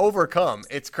can overcome.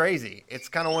 It's crazy. It's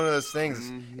kind of one of those things.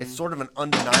 Mm-hmm. It's sort of an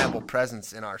undeniable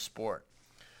presence in our sport.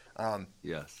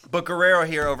 Yes. But Guerrero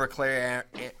here over Clay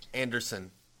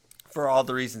Anderson for all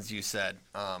the reasons you said,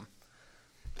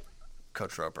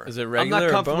 Coach Roper. Is it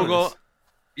regular or bonus?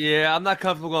 I'm not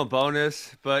comfortable going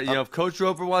bonus, but if Coach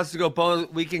Roper wants to go bonus,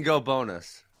 we can go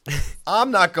bonus.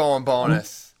 I'm not going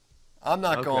bonus.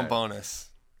 Going bonus.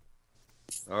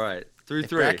 All right,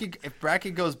 3-3. If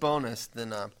Brackett goes bonus,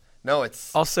 then no,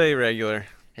 it's. I'll say regular.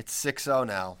 It's 6-0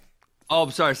 now. Oh,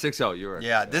 I'm sorry, 6-0. You're right.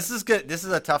 Yeah, this is good. This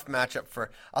is a tough matchup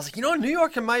for. I was like, New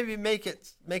York can maybe make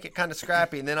it kind of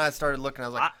scrappy, and then I started looking. I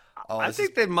was like, I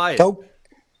think they might.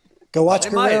 Go watch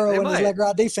Guerrero and his leg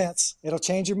ride defense. It'll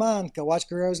change your mind. Go watch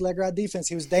Guerrero's leg ride defense.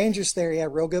 He was dangerous there. He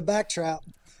had real good back trap.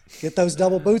 Get those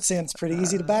double boots in. It's pretty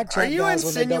easy to back trap. Are you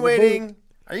insinuating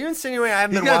I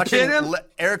haven't been watching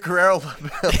Eric Guerrero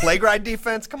leg ride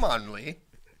defense? Come on, Lee.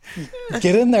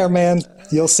 Get in there, man.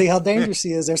 You'll see how dangerous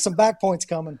he is. There's some back points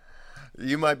coming.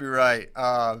 You might be right.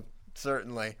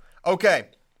 Certainly. Okay.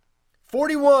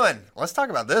 41. Let's talk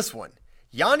about this one.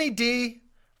 Yanni D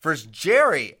versus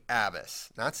Jerry Abbas.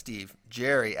 Not Steve.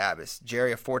 Jerry Abbas.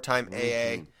 Jerry, a 4-time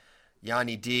AA.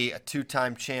 Yanni D, a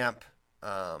 2-time champ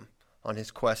on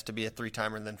his quest to be a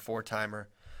 3-timer and then 4-timer.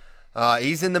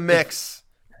 He's in the mix.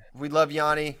 We love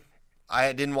Yanni.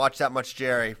 I didn't watch that much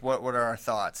Jerry. What are our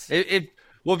thoughts? If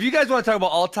you guys want to talk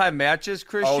about all-time matches,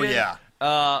 Christian. Oh, yeah.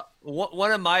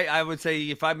 One of my, I would say,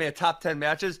 if I made a top 10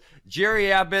 matches,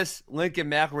 Jerry Abbas, Lincoln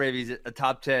McElravy is a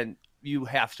top 10. You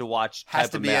have to watch. Has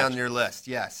to be on your list,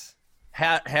 yes.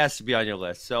 Has to be on your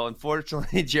list. So,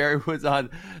 unfortunately, Jerry was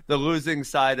on the losing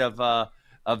side of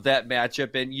that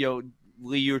matchup. And,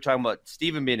 Lee, you were talking about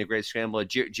Steven being a great scrambler.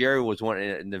 Jerry was one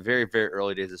in the very, very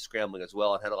early days of scrambling as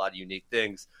well and had a lot of unique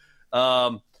things.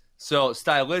 So,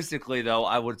 stylistically, though,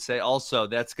 I would say also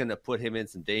that's going to put him in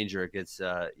some danger against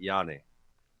Yanni.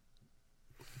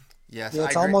 Yes, yeah,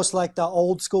 it's almost like the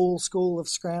old school of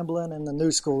scrambling and the new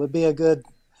school. It'd be a good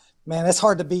 – man, it's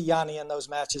hard to beat Yanni in those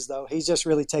matches, though. He's just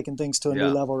really taking things to a new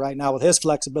level right now with his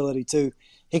flexibility, too.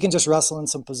 He can just wrestle in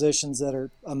some positions that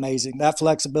are amazing. That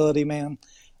flexibility, man,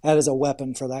 that is a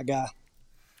weapon for that guy.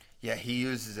 Yeah, he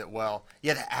uses it well.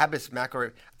 Yeah, the Abbas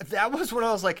McElravy. That was when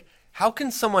I was like, how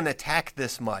can someone attack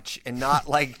this much and not,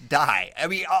 die? I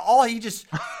mean, all he just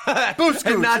boost scoots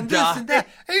and not die. And that.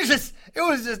 It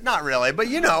was just not really, but,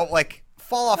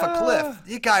 fall off a cliff.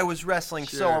 The guy was wrestling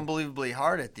so unbelievably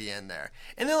hard at the end there.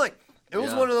 And then it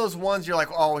was one of those ones you're like,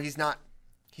 oh, he's not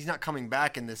coming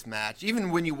back in this match.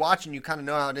 Even when you watch and you kind of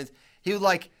know how it is, he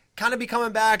would kind of be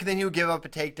coming back and then he would give up a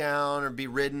takedown or be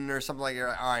ridden or something like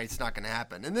that. All right, it's not going to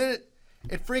happen. And then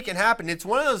it freaking happened. It's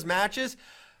one of those matches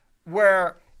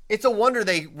where it's a wonder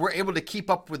they were able to keep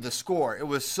up with the score. It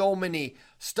was so many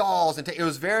stalls and it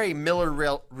was very Miller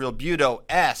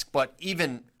Realbuto-esque, but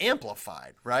even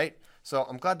amplified, right? So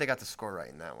I'm glad they got the score right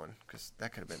in that one because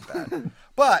that could have been bad.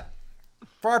 But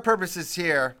for our purposes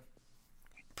here,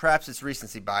 perhaps it's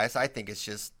recency bias. I think it's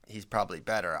just he's probably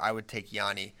better. I would take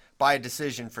Yanni by a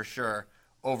decision for sure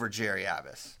over Jerry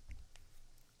Abbas.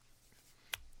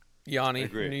 Yanni,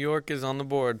 New York is on the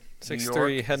board.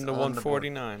 6'3", heading to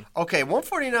 149. Okay,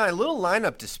 149, little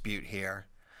lineup dispute here.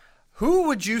 Who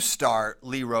would you start,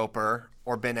 Lee Roper,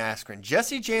 or Ben Askren?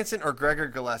 Jesse Jansen or Gregor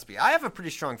Gillespie? I have a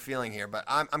pretty strong feeling here, but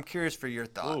I'm curious for your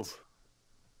thoughts. Ooh.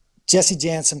 Jesse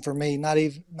Jansen for me, not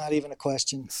even a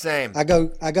question. Same. I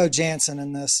go Jansen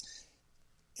in this.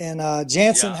 And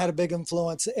Jansen had a big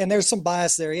influence, and there's some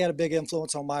bias there. He had a big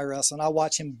influence on my wrestling. I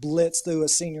watch him blitz through a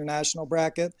senior national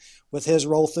bracket with his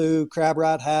roll through crab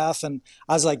ride half, and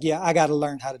I was like, yeah, I got to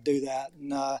learn how to do that.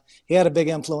 And he had a big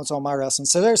influence on my wrestling.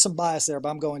 So there's some bias there, but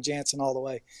I'm going Jansen all the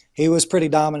way. He was pretty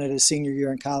dominant his senior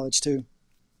year in college too.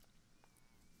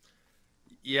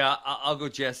 Yeah, I'll go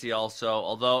Jesse also.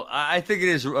 Although I think it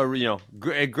is,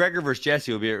 Gregor versus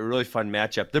Jesse will be a really fun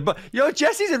matchup. But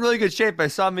Jesse's in really good shape. I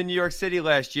saw him in New York City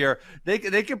last year. They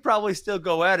could probably still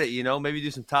go at it. Maybe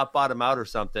do some top bottom out or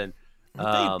something.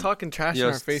 Aren't they talking trash on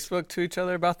our Facebook to each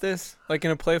other about this, like in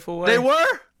a playful way? They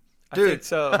were, dude. I think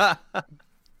so.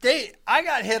 I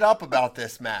got hit up about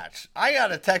this match. I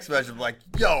got a text message like,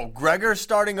 "Yo, Gregor's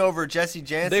starting over Jesse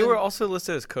Jansen." They were also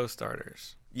listed as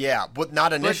co-starters. Yeah, but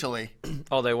not initially.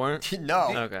 Oh, they weren't?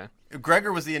 No. Okay.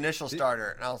 Gregor was the initial starter,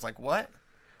 and I was like, what?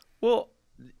 Well,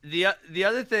 the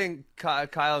other thing,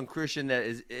 Kyle and Christian, that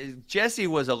is Jesse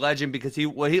was a legend because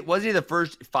wasn't he the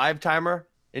first 5-timer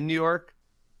in New York?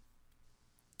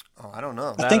 Oh, I don't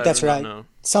know. I think that's right.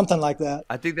 Something like that.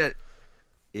 I think that.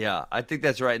 Yeah, I think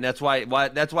that's right, and that's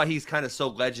why he's kind of so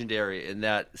legendary in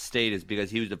that state is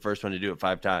because he was the first one to do it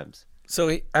 5 times. So,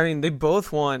 they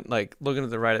both won, like, looking at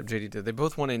the write-up JD did, they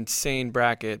both won insane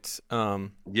brackets.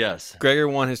 Yes. Gregor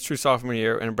won his true sophomore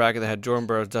year in a bracket that had Jordan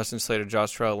Burroughs, Dustin Slater,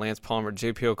 Josh Terrell, Lance Palmer,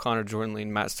 JP O'Connor, Jordan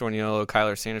Lean, Matt Storniolo,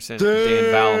 Kyler Sanderson, Dan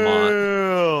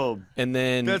Valamont. And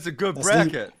then... That's a good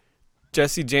bracket.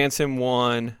 Jesse Jansen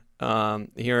won.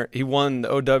 He won the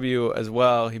OW as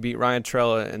well. He beat Ryan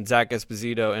Trella and Zach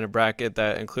Esposito in a bracket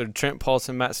that included Trent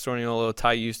Paulson, Matt Storniolo,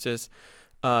 Ty Eustace,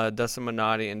 Dustin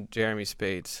Minotti, and Jeremy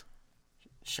Spades.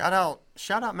 Shout out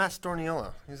Matt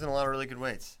Storniolo. He's in a lot of really good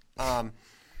weights.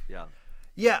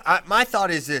 Yeah. My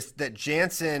thought is this: that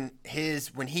Jansen,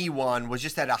 when he won, was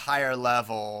just at a higher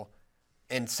level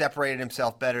and separated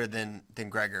himself better than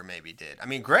Gregor maybe did. I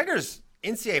mean, Gregor's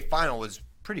NCAA final was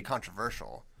pretty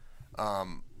controversial.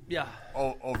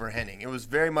 Over Henning, it was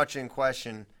very much in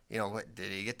question.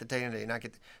 Did he get the takedown? Did he not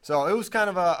get? So it was kind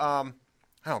of a.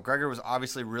 Gregor was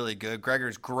obviously really good.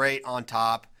 Gregor's great on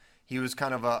top. He was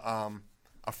kind of a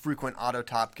frequent auto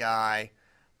top guy,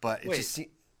 but it just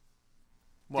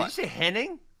what? Did you say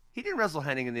Henning? He didn't wrestle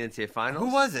Henning in the NCAA finals.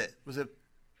 Who was it? Was it?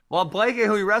 Well, I'm blanking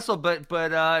who he wrestled, but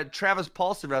Travis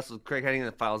Paulson wrestled Craig Henning in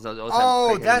the finals.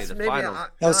 That's maybe I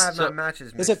have my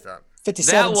matches mixed up.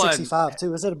 57, 65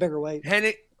 too. Is it a bigger weight?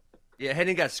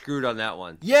 Henning got screwed on that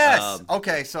one. Yes.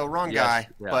 Okay, so wrong guy.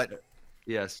 Yeah. But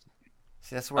yes.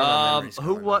 See, that's where my memory's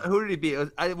going. Who did he beat?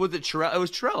 Was it Trella? It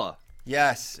was Trella.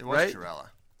 Yes, it was right? Trella.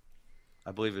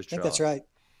 I believe it was Trella. I think that's right.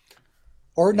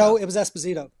 Or no, it was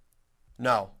Esposito.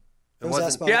 No. It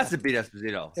wasn't. Jansen beat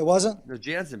Esposito. It wasn't? No,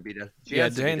 Jansen beat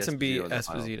Esposito. Jansen beat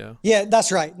Esposito. Yeah,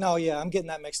 that's right. No, I'm getting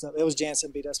that mixed up. It was Jansen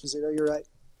beat Esposito. You're right.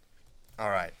 All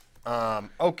right.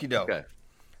 Okie doke. Okay.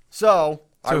 So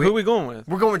who are we going with?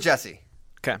 We're going with Jesse.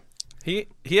 Okay. He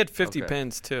had 50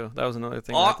 pins too. That was another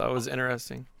thing I thought was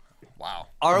interesting. Wow.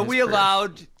 Are we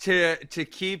allowed to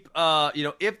keep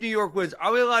if New York wins,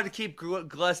 are we allowed to keep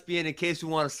Gillespie in case we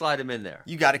want to slide him in there?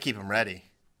 You got to keep him ready.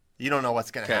 You don't know what's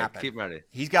going to happen. Keep him ready.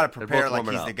 He's got to prepare like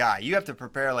he's the guy. You have to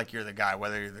prepare like you're the guy,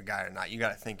 whether you're the guy or not. You got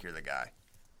to think you're the guy.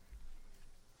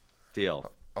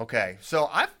 Deal. Okay. So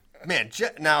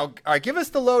now, all right, give us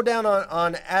the lowdown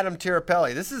on Adam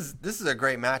Tirapelli. This is a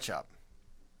great matchup.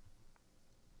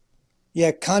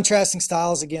 Yeah, contrasting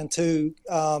styles again too.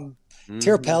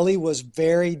 Tirapelli was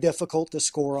very difficult to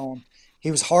score on.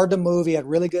 He was hard to move. He had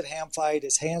really good hand fight.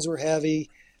 His hands were heavy.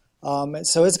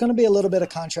 So it's going to be a little bit of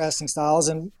contrasting styles.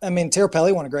 And,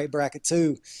 Tirapelli won a great bracket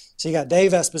too. So you got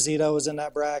Dave Esposito was in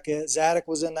that bracket. Zadok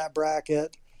was in that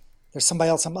bracket. There's somebody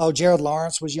else. Jared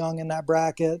Lawrence was young in that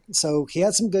bracket. So he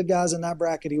had some good guys in that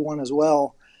bracket. He won as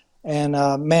well. And,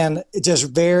 just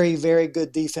very, very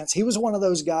good defense. He was one of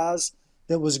those guys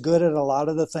that was good at a lot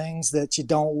of the things that you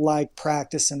don't like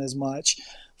practicing as much.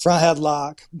 Front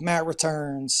headlock, mat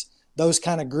returns, those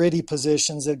kind of gritty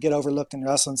positions that get overlooked in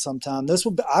wrestling sometimes.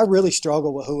 I really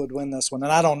struggle with who would win this one,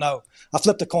 and I don't know. I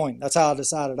flipped a coin. That's how I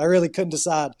decided. I really couldn't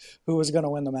decide who was going to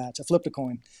win the match. I flipped a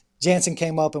coin. Jansen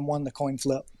came up and won the coin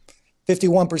flip.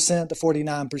 51% to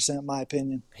 49%, in my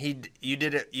opinion. You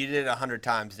did it 100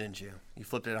 times, didn't you? You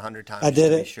flipped it 100 times. I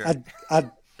did it. Sure.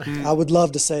 I would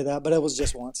love to say that, but it was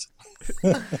just once.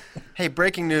 Hey,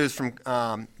 breaking news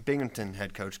from Binghamton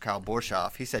head coach Kyle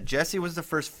Borshoff. He said Jesse was the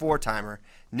first 4-timer.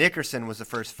 Nickerson was the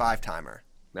first 5-timer.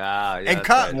 Yeah, and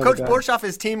Coach Borshoff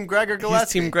is Team Gregor Gillespie.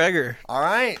 He's Team Gregor. All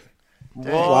right.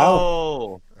 Whoa!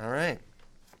 Wow. All right.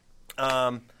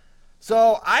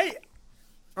 So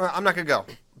I'm not gonna go.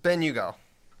 Ben, you go.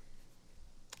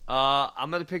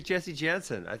 I'm gonna pick Jesse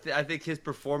Jansen. I think his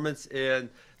performance in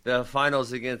the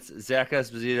finals against Zach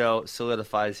Esposito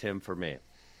solidifies him for me.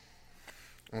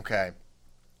 Okay.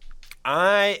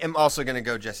 I am also gonna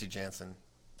go Jesse Jansen.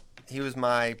 He was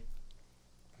my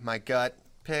gut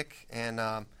pick,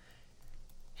 and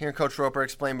hearing Coach Roper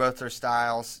explain both their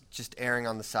styles, just erring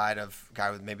on the side of a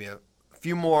guy with maybe a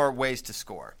few more ways to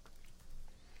score.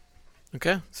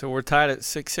 Okay, so we're tied at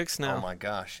 6-6 now. Oh, my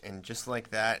gosh. And just like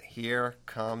that, here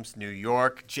comes New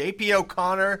York. J.P.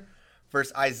 O'Connor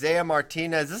versus Isaiah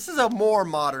Martinez. This is a more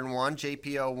modern one.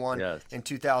 J.P.O. won in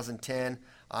 2010.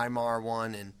 Imar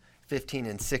won in 15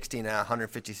 and 16 at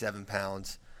 157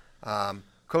 pounds.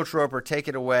 Coach Roper, take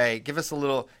it away. Give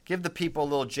the people a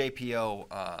little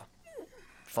JPO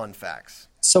fun facts.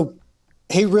 So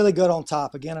he really good on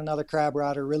top. Again, another crab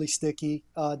rider, really sticky.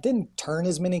 Didn't turn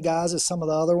as many guys as some of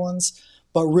the other ones,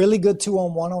 but really good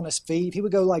 2-on-1 on his feet. He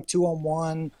would go like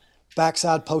 2-on-1,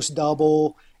 backside post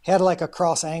double. He had like a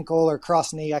cross ankle or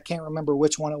cross knee. I can't remember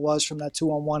which one it was from that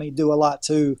 2-on-1. He'd do a lot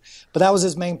too, but that was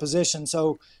his main position.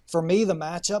 So for me, the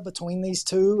matchup between these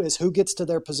two is who gets to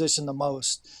their position the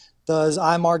most. Does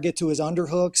Imar get to his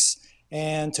underhooks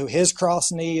and to his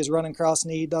cross knee, his running cross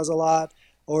knee does a lot?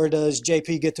 Or does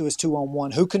JP get to his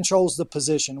 2-on-1? Who controls the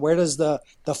position? Where does the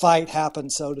fight happen,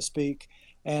 so to speak?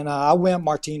 And I went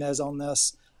Martinez on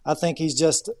this. I think he's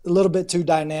just a little bit too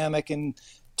dynamic and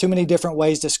too many different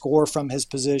ways to score from his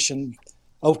position.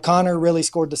 O'Connor really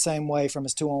scored the same way from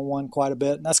his 2-on-1 quite a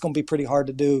bit, and that's going to be pretty hard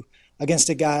to do against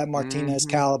a guy at Martinez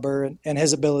caliber and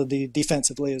his ability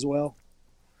defensively as well.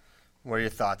 What are your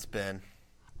thoughts, Ben?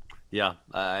 Yeah,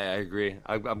 I agree.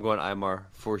 I'm going Imar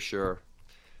for sure.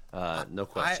 No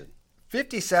question.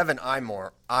 57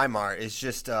 Imar is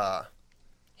just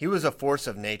he was a force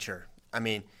of nature. I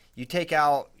mean, you take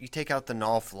out the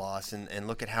Nolf loss and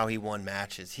look at how he won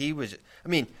matches. He was, I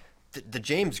mean, the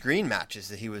James Green matches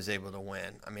that he was able to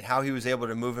win. I mean, how he was able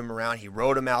to move him around. He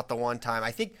rode him out the one time.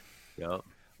 I think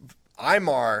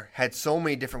Imar had so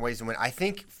many different ways to win. I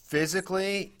think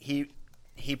physically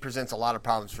he presents a lot of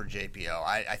problems for JPO.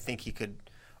 I think he could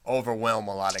overwhelm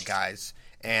a lot of guys.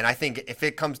 And I think if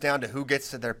it comes down to who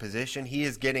gets to their position, he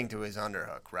is getting to his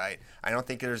underhook, right? I don't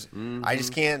think there's I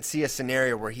just can't see a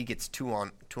scenario where he gets two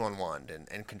on one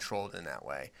and controlled in that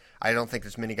way. I don't think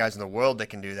there's many guys in the world that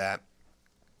can do that.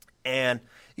 And,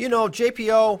 you know,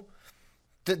 JPO,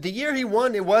 the year he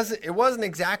won, it wasn't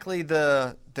exactly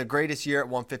the greatest year at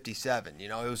 157. You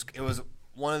know, it was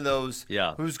one of those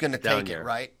who's going to take it,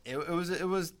 right? It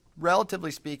was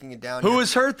relatively speaking a down year. Who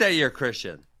was hurt that year,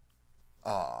 Christian?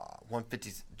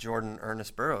 150 Jordan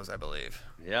Ernest Burroughs, I believe.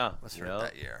 Yeah, was hurt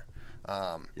that year.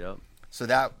 So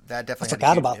that definitely. I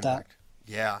forgot about impact.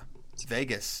 That. Yeah,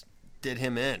 Vegas did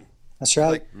him in. That's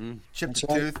right. Chipped a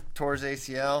tooth, tore his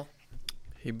ACL.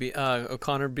 He beat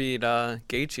O'Connor beat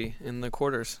Gaethje in the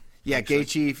quarters. Yeah,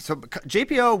 Gaethje. So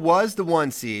JPO was the 1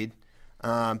 seed.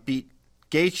 Beat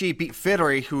Gaethje, beat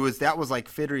Fittery, that was like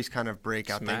Fittery's kind of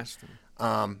breakout thing.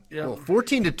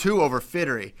 14-2 over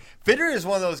Fittery. Fittery is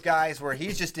one of those guys where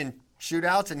he's just in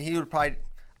shootouts, and he would probably.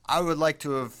 I would like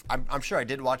to have. I'm sure I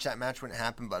did watch that match when it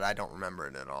happened, but I don't remember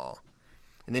it at all.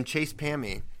 And then Chase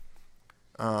Pammy,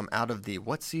 out of the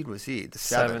what seed was he? The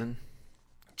 7.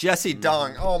 Jesse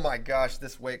Dong. Oh my gosh,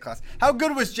 this weight class. How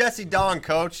good was Jesse Dong,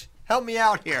 Coach? Help me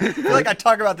out here. I feel like I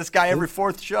talk about this guy every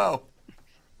 4th show.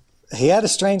 He had a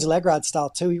strange leg ride style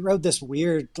too. He rode this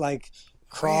weird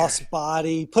cross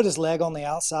body, put his leg on the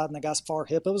outside and the guy's far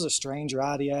hip. It was a strange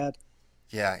ride he had.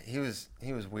 Yeah, he was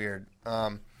weird.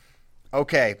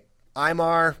 Okay,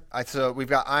 Imar. So we've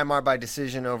got Imar by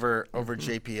decision over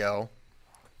JPO.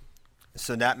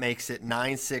 So that makes it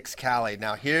 9-6 Cali.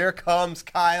 Now here comes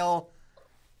Kyle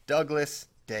Douglas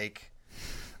Dake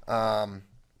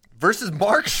versus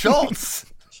Mark Schultz.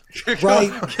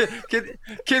 Right.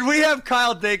 Can we have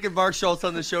Kyle Dake and Mark Schultz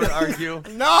on the show to argue?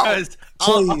 No.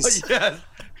 Please.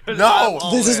 No.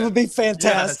 This would be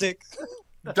fantastic.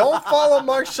 Yes. Don't follow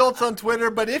Mark Schultz on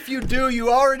Twitter, but if you do, you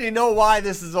already know why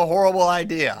this is a horrible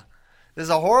idea. This is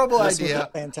a horrible idea.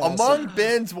 Among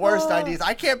Ben's worst ideas.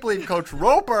 I can't believe Coach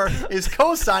Roper is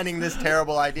co-signing this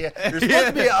terrible idea. There's supposed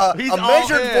to be a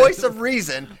measured voice of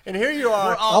reason, and here you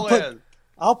are.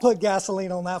 I'll put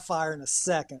gasoline on that fire in a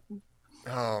second.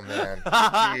 Oh, man.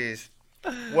 Jeez.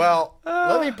 Well,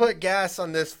 let me put gas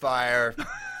on this fire.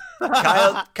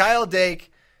 Kyle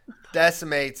Dake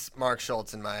decimates Mark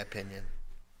Schultz, in my opinion.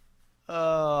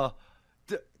 I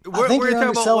think you're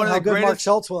underselling how good Mark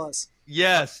Schultz was.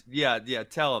 Yes, yeah.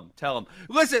 Tell him.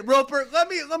 Listen, Roper, let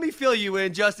me fill you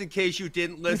in just in case you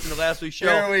didn't listen to last week's show.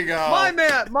 Here we go.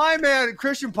 My man,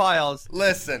 Christian Piles.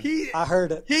 Listen, I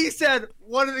heard it. He said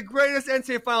one of the greatest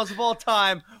NCAA finals of all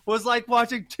time was like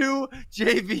watching two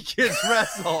JV kids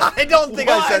wrestle. I don't think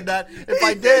I said that. If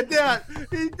I did,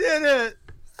 he did it.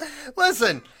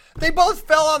 Listen, they both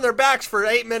fell on their backs for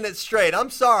 8 minutes straight. I'm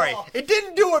sorry, it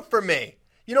didn't do it for me.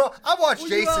 You know, I watched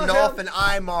Jason Off and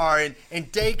Imar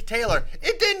and Dake Taylor.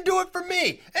 It didn't do it for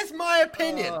me. It's my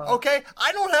opinion, okay?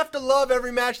 I don't have to love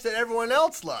every match that everyone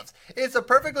else loves. It's a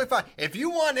perfectly fine. If you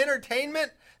want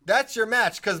entertainment, that's your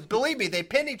match. Because believe me, they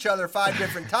pin each other 5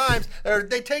 different times. Or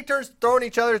they take turns throwing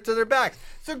each other to their backs.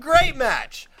 It's a great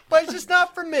match. But it's just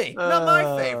not for me. Not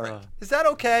my favorite. Is that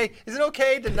okay? Is it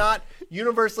okay to not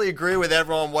universally agree with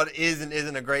everyone what is and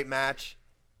isn't a great match?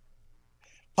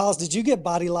 Piles, did you get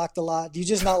body locked a lot? Do you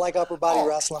just not like upper body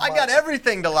wrestling? I got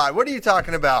everything to lie. What are you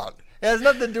talking about? It has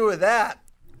nothing to do with that.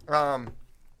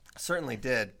 Certainly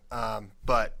did.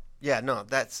 But yeah, no,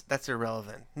 that's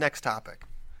irrelevant. Next topic.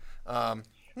 No,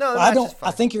 I don't.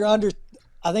 I think you're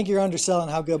underselling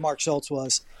how good Mark Schultz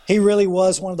was. He really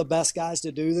was one of the best guys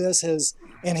to do this.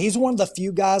 And he's one of the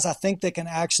few guys I think that can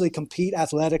actually compete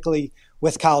athletically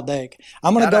with Kyle Dake.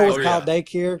 I'm going to go with Kyle Dake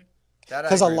here.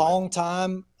 Because a long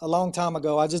time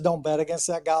ago, I just don't bet against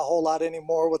that guy a whole lot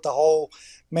anymore with the whole,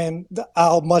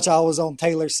 how much I was on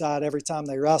Taylor's side every time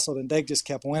they wrestled, and Dake just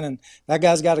kept winning. That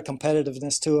guy's got a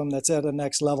competitiveness to him that's at the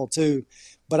next level too.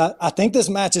 But I think this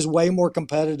match is way more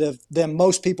competitive than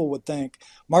most people would think.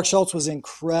 Mark Schultz was an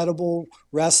incredible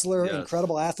wrestler,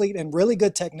 incredible athlete, and really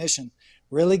good technician.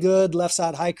 Really good left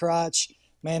side high crotch.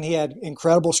 Man, he had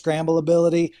incredible scramble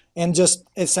ability and just,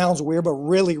 it sounds weird, but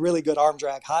really, really good arm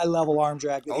drag, high-level arm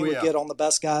drag that you would get on the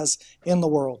best guys in the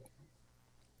world.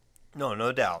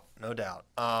 No doubt.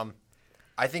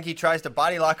 I think he tries to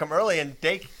body lock him early, and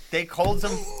Dake holds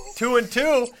him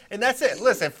 2-2, and that's it.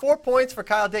 Listen, 4 points for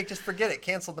Kyle Dake, just forget it.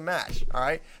 Cancel the match, all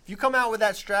right? If you come out with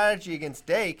that strategy against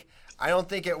Dake, I don't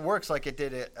think it works like it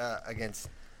did against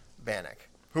Bannock,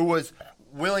 who was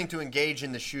willing to engage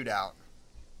in the shootout.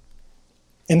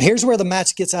 And here's where the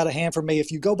match gets out of hand for me. If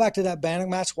you go back to that Bannock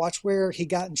match, watch where he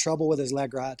got in trouble with his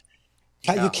leg ride.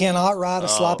 You cannot ride a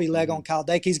sloppy leg on Kyle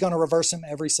Dake. He's going to reverse him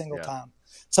every single time.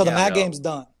 So the mat game's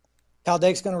done. Kyle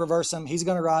Dake's going to reverse him. He's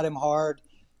going to ride him hard.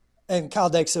 And Kyle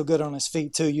Dake's so good on his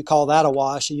feet, too. You call that a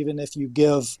wash, even if you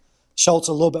give Schultz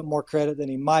a little bit more credit than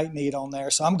he might need on there.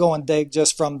 So I'm going Dake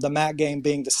just from the mat game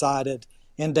being decided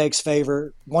in Dake's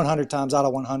favor 100 times out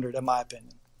of 100, in my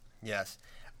opinion. Yes.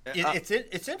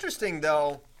 It's interesting,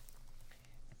 though.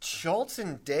 Schultz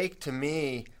and Dake, to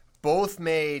me, both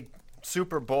made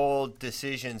super bold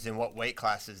decisions in what weight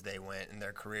classes they went in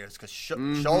their careers. Because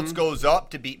Schultz goes up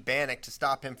to beat Bannock to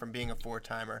stop him from being a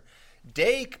 4-timer.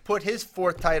 Dake put his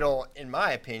 4th title, in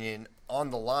my opinion, on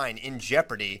the line in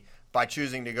jeopardy by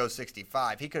choosing to go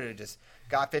 65. He could have just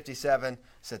got 57,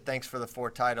 said thanks for the 4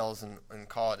 titles, and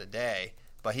call it a day.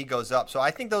 But he goes up. So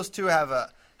I think those two have a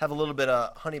little bit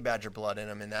of honey badger blood in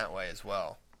them in that way as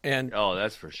well. And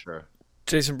that's for sure.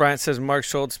 Jason Bryant says Mark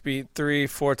Schultz beat 3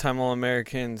 4-time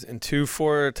All-Americans and 2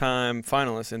 4-time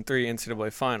finalists in 3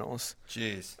 NCAA finals.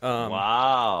 Jeez.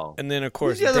 Wow. And then, of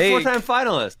course, who's the other 4-time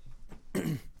finalist?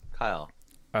 Kyle.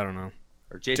 I don't know.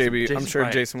 Or Jason, JB, Jason I'm sure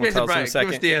Bryant. Jason will tell us in a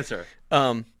second. Give us the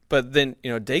answer. But then,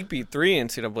 Dake beat 3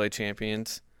 NCAA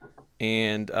champions,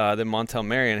 and then Montel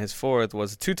Marion, his 4th,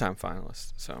 was a 2-time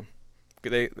finalist. So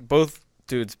both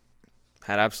dudes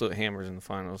had absolute hammers in the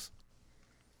finals.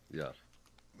 Yeah.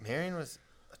 Marion was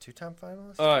a 2-time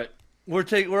finalist? All right.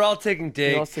 We're all taking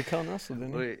Dake. He lost to Kel Russell,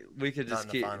 didn't he? We could just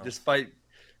keep, despite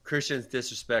Christian's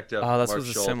disrespect of That Mark was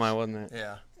a Schultz. semi, wasn't it?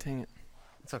 Yeah. Dang it.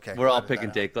 It's okay. We're all picking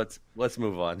Dake. Let's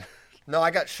move on. No, I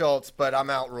got Schultz, but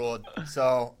I'm outruled.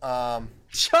 So,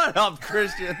 Shut up,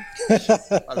 Christian.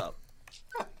 Shut up.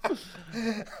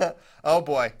 Oh,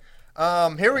 boy.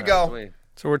 Here we go. Sweet.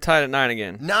 So we're tied at 9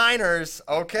 again. Niners.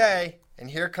 Okay.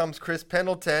 And here comes Chris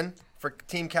Pendleton for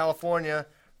Team California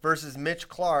versus Mitch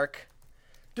Clark.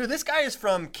 Dude, this guy is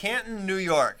from Canton, New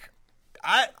York.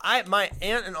 My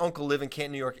aunt and uncle live in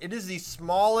Canton, New York. It is the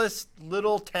smallest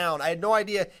little town. I had no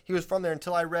idea he was from there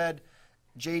until I read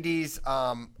JD's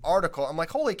article. I'm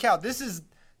like, holy cow, this is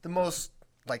the most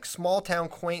small town,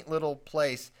 quaint little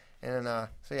place. And a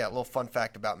little fun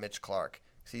fact about Mitch Clark.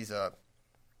 He's a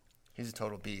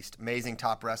total beast. Amazing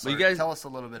top wrestler. Well, tell us a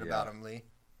little bit about him, Lee.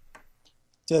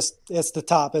 It's the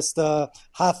top. It's the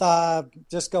high thigh.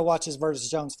 Just go watch his versus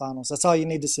Jones finals. That's all you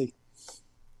need to see.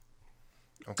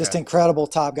 Okay. Just incredible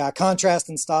top guy.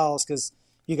 Contrasting styles because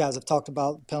you guys have talked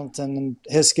about Pendleton and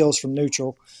his skills from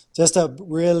neutral. Just a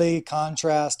really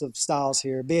contrast of styles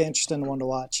here. Be an interesting one to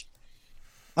watch.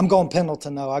 I'm going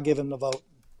Pendleton, though. I'll give him the vote.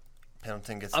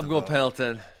 Pendleton gets the I'm going vote.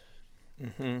 Pendleton.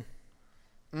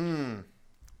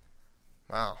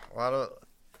 Wow.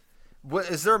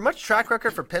 Is there much track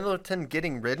record for Pendleton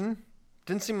getting ridden?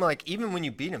 Didn't seem like even when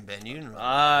you beat him, Ben, you didn't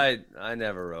ride him. I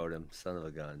never rode him. Son of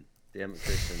a gun. Damn it,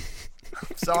 Christian.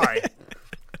 Sorry.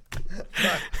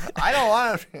 I don't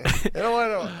want to.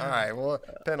 All right. Well,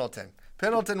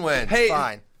 Pendleton wins. Hey,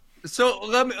 fine. So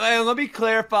let me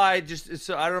clarify. Just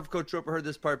so I don't know if Coach Roper heard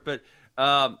this part, but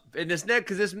in this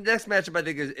next matchup I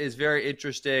think is very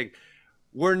interesting.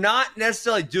 We're not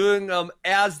necessarily doing them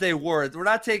as they were. We're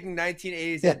not taking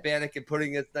 1980s Ed Bannock and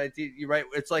putting it 19. You're right.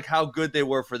 It's like how good they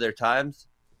were for their times.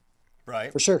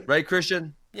 Right. For sure. Right,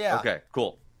 Christian? Yeah. Okay.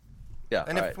 Cool. Yeah.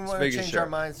 And if we want to change our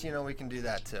minds, we can do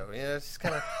that too. Yeah, it's just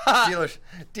kind of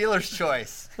dealer's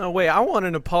choice. No, wait. I want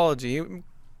an apology. You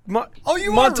Montel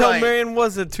are right. Marion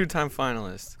was a 2-time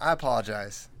finalist. I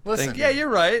apologize. Listen. Yeah, you're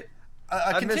right.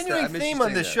 A continuing theme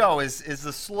on this show is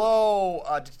the slow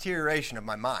deterioration of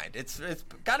my mind. It's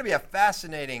got to be a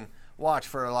fascinating watch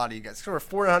for a lot of you guys. So we're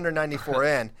 494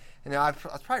 in, and I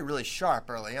was probably really sharp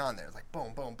early on there. It's like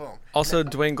boom, boom, boom. Also,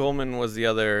 Dwayne Goldman was the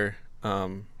other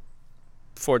 4-time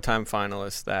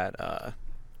finalist that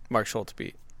Mark Schultz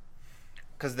beat.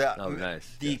 Because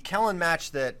the Kellen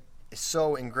match that is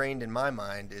so ingrained in my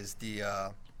mind is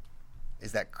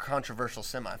that controversial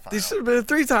semifinal. He should have been a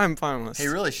 3-time finalist. He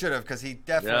really should have, because he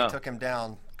definitely took him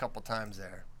down a couple times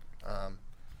there. All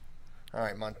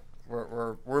right,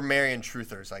 we're Marion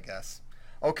truthers, I guess.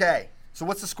 Okay, so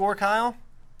what's the score, Kyle?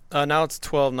 Now it's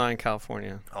 12-9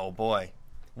 California. Oh boy,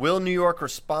 will New York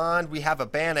respond? We have a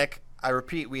Bannock. I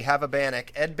repeat, we have a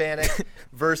Bannock. Ed Bannock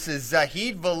versus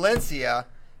Zahid Valencia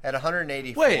at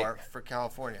 184 for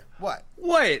California. What?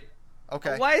 Wait.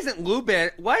 Okay. Why isn't Lou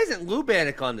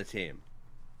Bannock on the team?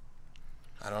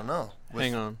 I don't know.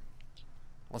 Hang on.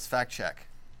 Let's fact check.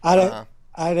 I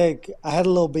had a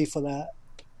little beef with that.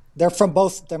 They're from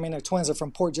both. I mean, they're twins. They're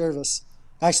from Port Jervis.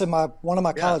 Actually, one of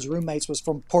my college roommates was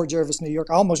from Port Jervis, New York.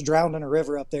 I almost drowned in a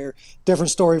river up there. Different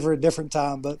story for a different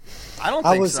time, but I don't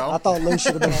think so. I thought Lou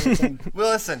should have been on the team.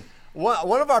 Well, listen.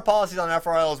 One of our policies on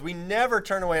FRL is we never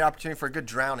turn away an opportunity for a good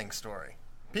drowning story.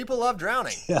 People love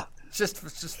drowning. Yeah, it's just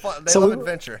fun. They love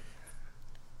adventure.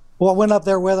 Well, I went up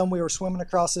there with him. We were swimming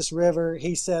across this river.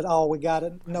 He said, "Oh, we got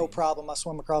it. No problem. I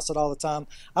swim across it all the time."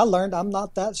 I learned I'm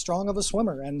not that strong of a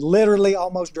swimmer and literally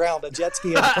almost drowned. A jet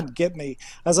ski had to come get me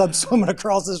as I'm swimming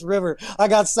across this river. I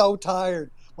got so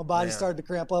tired. My body started to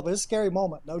cramp up. It was a scary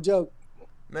moment. No joke.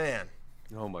 Man.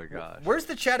 Oh, my gosh. Where's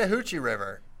the Chattahoochee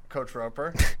River, Coach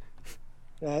Roper?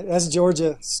 That's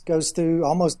Georgia. Goes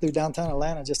almost through downtown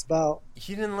Atlanta, just about.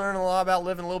 You didn't learn a lot about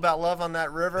living a little about love on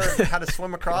that river and how to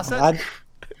swim across it?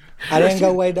 I didn't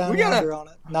go way down under on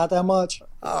it. Not that much.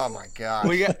 Oh my God.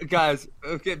 Guys,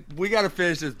 okay, we got to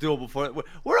finish this duel before.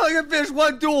 We're only going to finish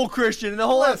one duel, Christian, in the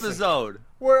whole episode.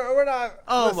 We're not.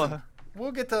 Oh,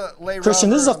 we'll get to lay Christian,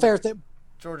 this is a fair thing.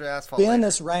 Georgia asphalt. Ben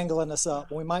is wrangling us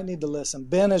up. We might need to listen.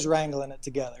 Ben is wrangling it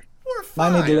together. We're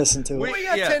fine. Might need to listen to it. We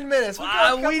got 10 minutes.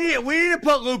 We need to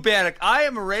put Lou Bannock. I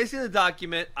am erasing the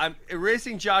document. I'm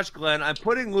erasing Josh Glenn. I'm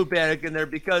putting Lou Bannock in there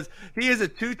because he is a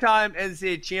 2-time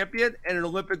NCAA champion and an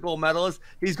Olympic gold medalist.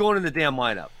 He's going in the damn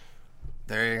lineup.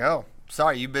 There you go.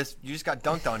 Sorry, you just got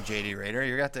dunked on, JD Raider.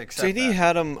 You're going to have to accept JD that.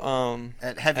 had him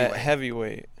at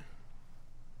heavyweight.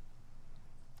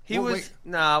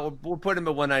 We'll put him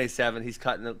at 197. He's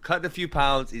cutting a few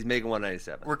pounds. He's making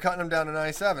 197. We're cutting him down to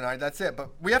 97. All right, that's it. But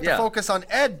we have to focus on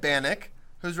Ed Bannock,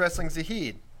 who's wrestling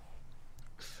Zahid.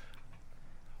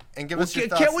 And give us your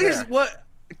thoughts can't we there.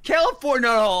 California,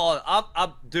 no,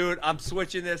 I'm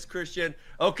switching this, Christian.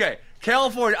 Okay,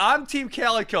 California, I'm Team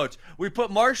Cali coach. We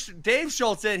put Dave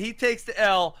Schultz in. He takes the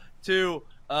L to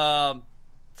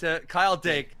Kyle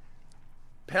Dake.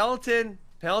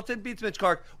 Pendleton beats Mitch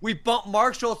Clark. We bumped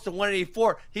Mark Schultz to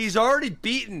 184. He's already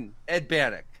beaten Ed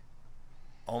Bannock.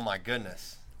 Oh, my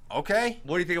goodness. Okay.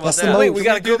 What do you think about that? Wait, we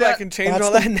got to go back and change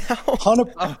all that now?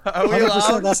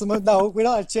 100%. That's the move. No, we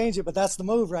don't have to change it, but that's the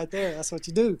move right there. That's what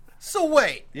you do. So,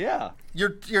 wait. Yeah.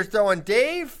 You're throwing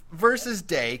Dave versus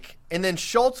Dake, and then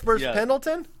Schultz versus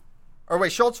Pendleton? Or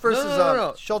wait, Schultz versus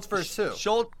no. Schultz versus who?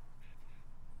 Schultz.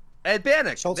 Ed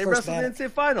Bannock. They wrestled in the NCAA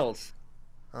finals.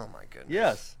 Oh, my goodness.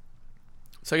 Yes.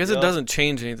 So I guess it doesn't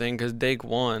change anything because Dake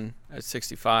won at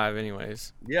 65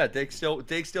 anyways. Yeah, Dake still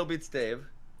beats Dave.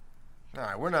 All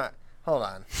right, we're not. Hold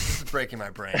on, this is breaking my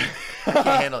brain. I can't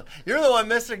handle it. You're the one,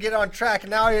 Mister. Get on track,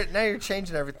 and now you're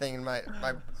changing everything in my.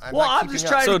 I'm just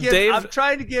trying to give. I'm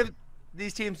trying to give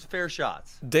these teams fair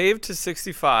shots. Dave to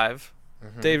 65,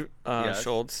 Dave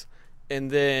Schultz, and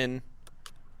then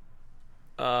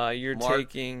you're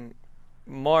taking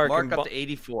Mark up to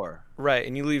 84. Right,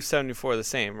 and you leave 74 the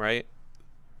same, right?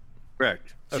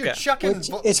 Correct. So you're chucking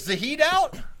Zahid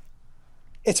out?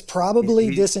 It's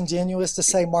probably disingenuous to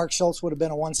say Mark Schultz would have been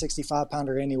a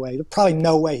 165-pounder anyway. There's probably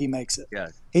no way he makes it. Yeah.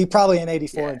 He probably an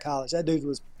 84 in college. That dude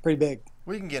was pretty big.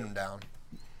 We can get him down.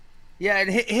 Yeah, and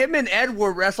him and Ed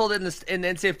were wrestled in the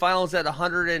NCAA finals at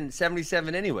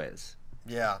 177 anyways.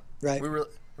 Yeah. Right. We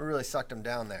really sucked him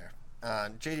down there.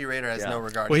 J.D. Rader has no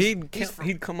regard. Well,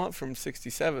 he'd come up from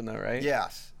 67 though, right?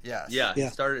 Yes. Yeah, he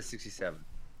started at 67.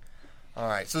 All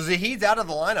right, so Zahid's out of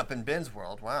the lineup in Ben's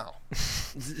world. Wow.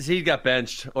 Zahid got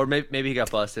benched, or maybe he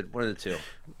got busted. One of the two.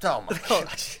 Oh, my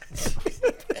gosh.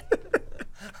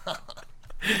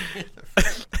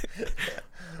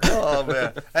 Oh,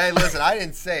 man. Hey, listen, I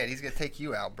didn't say it. He's going to take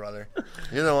you out, brother.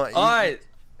 You're the one. All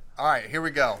right, here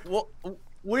we go. Well,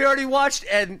 we already watched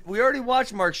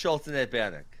Mark Schultz and Ed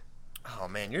Bannock. Oh,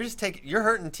 man, you're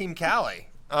hurting Team Cali.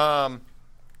 I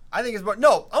think it's more.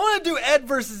 No, I want to do Ed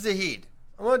versus Zahid.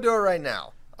 I'm going to do it right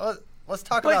now. Let's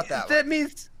talk about that. That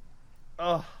means.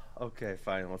 Oh, okay,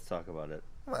 fine. Let's talk about it.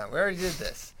 Come on, we already did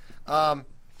this.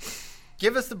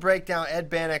 Give us the breakdown.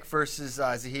 Ed Bannock versus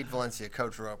Zahid Valencia,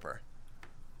 Coach Roper.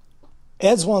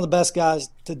 Ed's one of the best guys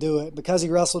to do it because he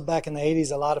wrestled back in the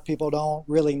 80s. A lot of people don't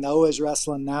really know his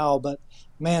wrestling now, but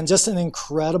man, just an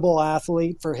incredible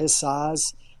athlete for his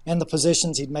size and the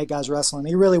positions he'd make guys wrestling.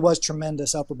 He really was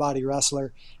tremendous upper body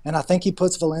wrestler. And I think he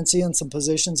puts Valencia in some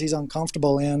positions he's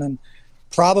uncomfortable in, and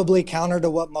probably counter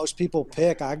to what most people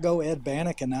pick. I'd go Ed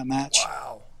Bannock in that match.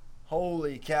 Wow.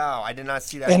 Holy cow. I did not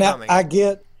see that coming.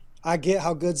 I get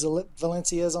how good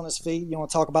Valencia is on his feet. You want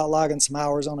to talk about logging some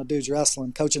hours on a dude's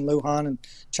wrestling, coaching Lujan and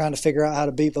trying to figure out how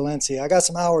to beat Valencia. I got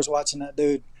some hours watching that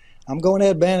dude. I'm going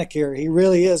Ed Bannock here. He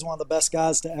really is one of the best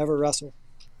guys to ever wrestle.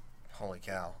 Holy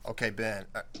cow. Okay, Ben,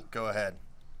 go ahead.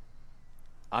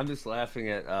 I'm just laughing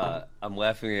at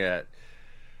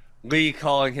Lee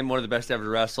calling him one of the best ever to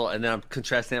wrestle, and then I'm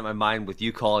contrasting that in my mind with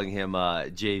you calling him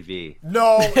JV.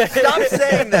 No, stop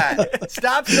saying that.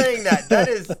 Stop saying that.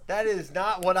 That is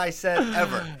not what I said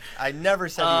ever. I never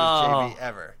said he was JV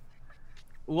ever.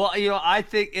 Well, I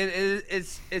think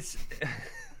it's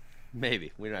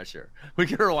maybe. We're not sure. We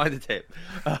can rewind the tape.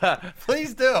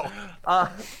 Please do.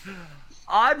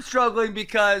 I'm struggling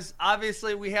because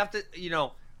obviously we have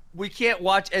to, we can't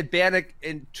watch Ed Bannock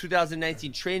in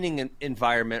 2019 training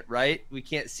environment, right? We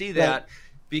can't see that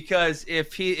because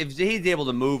if he's able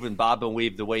to move and bob and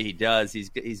weave the way he does, he's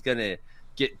going to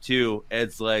get to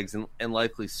Ed's legs and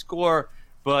likely score.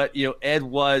 But, Ed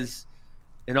was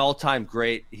an all-time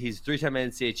great. He's a 3-time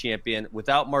NCAA champion.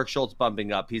 Without Mark Schultz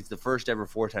bumping up, he's the first ever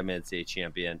 4-time NCAA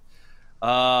champion.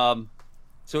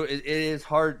 So it is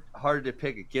hard to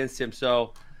pick against him.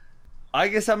 So I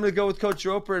guess I'm going to go with Coach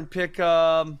Roper and pick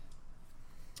I'm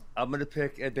going to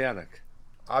pick Ed Bannock.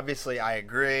 Obviously, I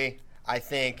agree. I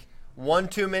think one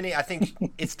too many. I think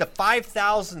it's the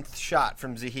 5,000th shot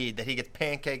from Zahid that he gets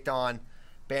pancaked on.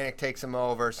 Bannock takes him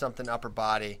over, something upper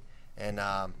body, and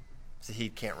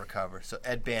Zahid can't recover. So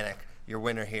Ed Bannock, your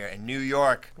winner here. And New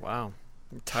York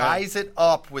ties it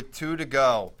up with 2 to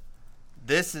go.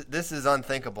 This is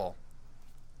unthinkable.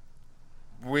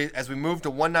 As we move to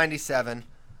 197,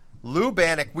 Lou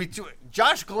Bannock,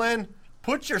 Josh Glenn,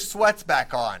 put your sweats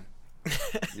back on.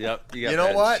 Yep. You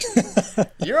know what?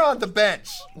 You're on the bench.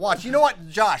 Watch. You know what,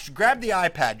 Josh? Grab the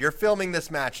iPad. You're filming this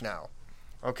match now.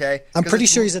 Okay? I'm pretty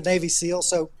sure he's a Navy SEAL,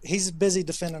 so he's busy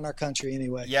defending our country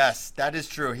anyway. Yes, that is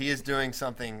true. He is doing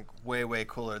something way, way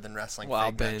cooler than wrestling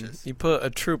fake benches. You put a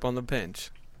troop on the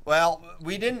bench. Well,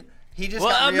 we didn't. He just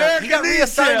got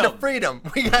reassigned to freedom.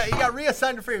 He got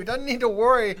reassigned to freedom. He doesn't need to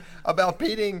worry about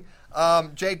beating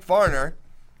Jake Varner.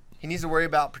 He needs to worry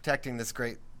about protecting this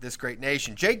great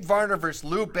nation. Jake Varner versus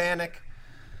Lou Bannock,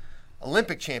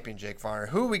 Olympic champion Jake Varner.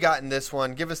 Who we got in this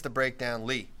one? Give us the breakdown,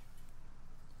 Lee.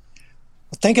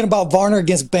 Thinking about Varner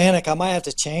against Bannock, I might have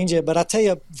to change it, but I tell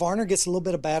you, Varner gets a little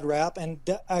bit of bad rap, and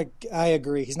I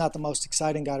agree. He's not the most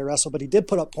exciting guy to wrestle, but he did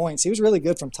put up points. He was really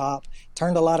good from top,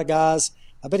 turned a lot of guys.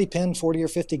 I bet he pinned 40 or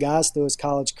 50 guys through his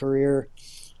college career.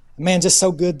 Man, just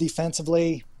so good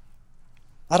defensively.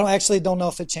 I don't know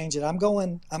if it changed it. I'm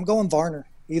going Varner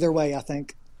either way, I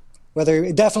think.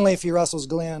 Definitely if he wrestles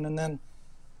Glenn, and then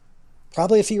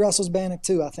probably if he wrestles Bannock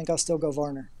too, I think I'll still go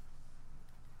Varner.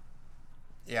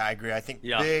 Yeah, I agree. I think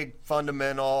big,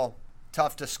 fundamental,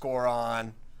 tough to score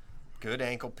on, good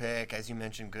ankle pick, as you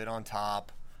mentioned, good on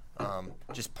top.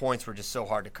 Just points were just so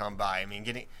hard to come by. I mean,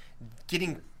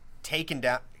 getting taken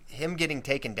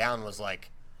down was like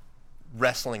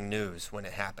wrestling news when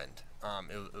it happened.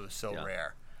 It was so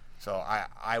rare. So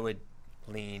I would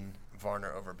lean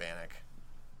Varner over Bannock.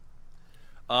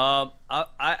 I'm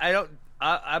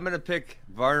going to pick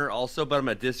Varner also, but I'm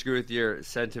going to disagree with your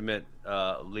sentiment,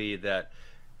 Lee, that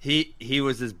he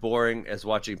was as boring as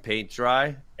watching paint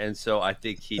dry, and so I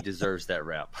think he deserves that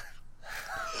rep.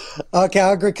 Okay,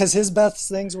 I agree, because his best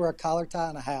things were a collar tie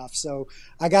and a half, so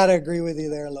I got to agree with you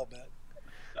there a little bit.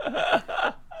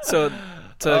 So to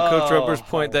Coach Roper's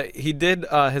point, that he did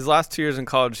his last 2 years in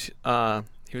college,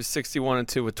 he was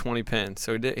 61-2 with 20 pins,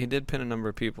 so he did pin a number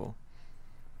of people.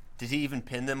 Did he even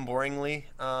pin them boringly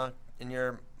in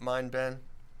your mind, Ben?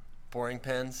 Boring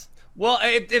pins? Well,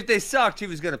 if they sucked, he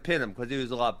was going to pin them because he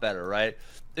was a lot better, right?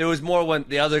 It was more when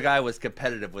the other guy was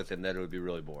competitive with him that it would be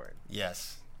really boring.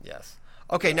 Yes.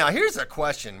 Okay, now here's a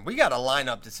question. We got a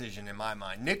lineup decision in my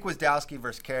mind. Nick Gwiazdowski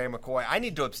versus Kerry McCoy. I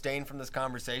need to abstain from this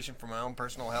conversation for my own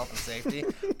personal health and safety,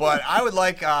 but I would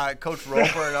like Coach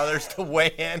Roper and others to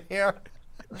weigh in here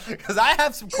because I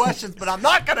have some questions, but I'm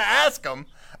not going to ask them.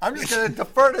 I'm just going to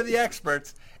defer to the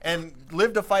experts and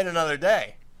live to fight another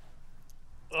day.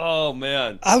 Oh,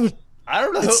 man. I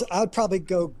don't know. I'd probably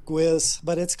go Gwiz,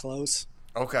 but it's close.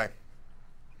 Okay.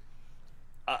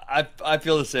 I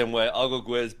feel the same way. I'll go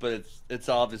Gwiz, but it's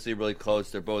obviously really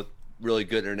close. They're both really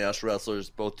good international wrestlers,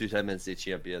 both two-time NCAA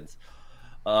champions.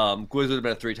 Gwiz would have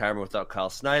been a three-timer without Kyle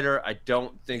Snyder. I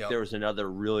don't think there was another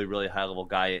really, really high-level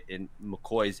guy in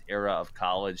McCoy's era of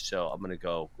college, so I'm going to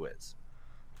go Gwiz.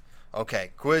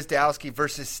 Okay, Gwiazdowski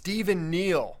versus Stephen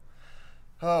Neal.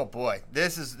 Oh boy,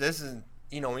 this is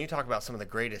when you talk about some of the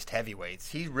greatest heavyweights,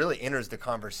 he really enters the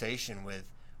conversation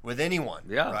with anyone.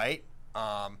 Yeah. Right.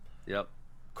 Yep.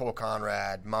 Cole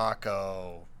Conrad,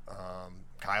 Mako,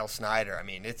 Kyle Snyder. I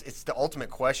mean, it's the ultimate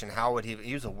question. How would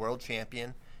he was a world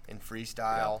champion in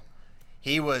freestyle. Yep.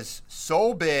 He was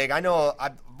so big. I know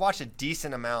I've watched a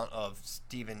decent amount of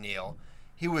Stephen Neal.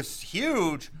 He was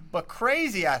huge, but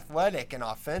crazy athletic and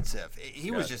offensive.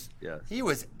 He was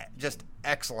just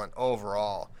excellent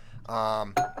overall. I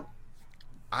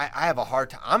have a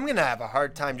hard time. I'm going to have a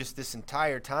hard time just this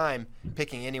entire time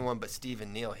picking anyone but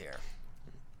Stephen Neal here.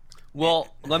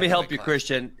 Well, let me help you,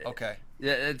 Christian. Okay.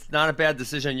 It's not a bad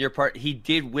decision on your part. He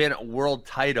did win a world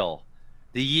title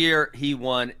the year he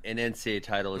won an NCAA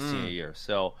title his senior year.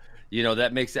 So,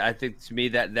 that makes it, I think to me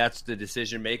that's the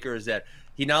decision maker, is that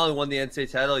he not only won the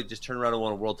NCAA title, he just turned around and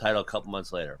won a world title a couple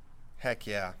months later. Heck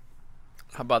yeah.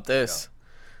 How about this?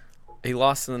 Yeah. He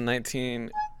lost in the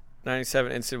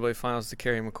 1997 NCAA finals to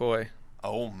Kerry McCoy.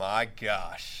 Oh, my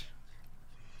gosh.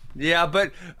 Yeah,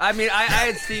 but, I mean,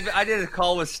 I did a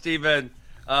call with Steven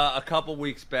a couple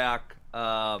weeks back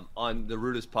on the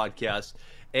Rudis podcast,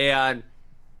 and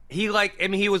he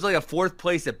was like a fourth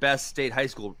place at best state high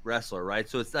school wrestler, right?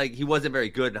 So it's like he wasn't very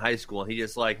good in high school, and he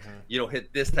just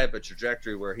hit this type of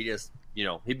trajectory where he just,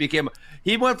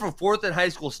 he went from fourth in high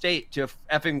school state to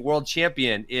effing world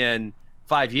champion in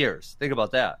 5 years. Think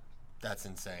about that. That's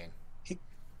insane.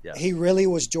 He really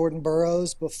was Jordan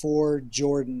Burroughs before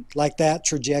Jordan, like that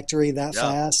trajectory that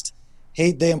fast.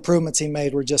 The improvements he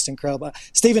made were just incredible.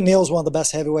 Stephen Neal is one of the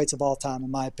best heavyweights of all time, in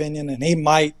my opinion, and he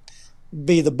might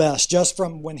be the best just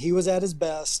from when he was at his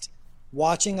best.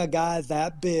 Watching a guy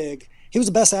that big, he was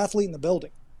the best athlete in the building.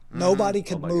 Nobody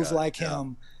could move like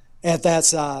him at that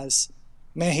size.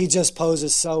 Man, he just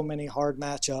poses so many hard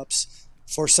matchups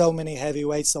for so many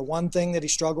heavyweights. The one thing that he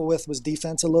struggled with was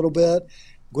defense a little bit.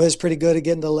 Gwiz pretty good at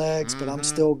getting to legs, but I'm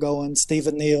still going.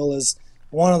 Stephen Neal is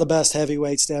one of the best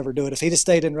heavyweights to ever do it. If he'd have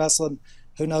stayed in wrestling,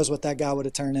 who knows what that guy would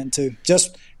have turned into.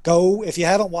 Just go, if you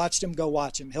haven't watched him, go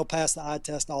watch him. He'll pass the eye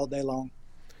test all day long.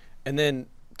 And then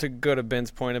to go to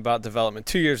Ben's point about development,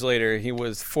 2 years later, he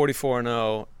was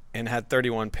 44-0 and had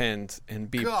 31 pins and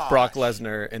beat Brock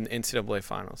Lesnar in the NCAA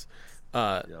finals.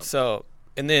 So,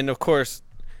 and then, of course,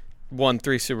 won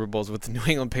 3 Super Bowls with the New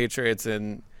England Patriots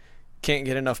and can't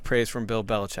get enough praise from Bill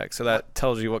Belichick. So that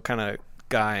tells you what kind of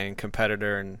guy and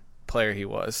competitor and player he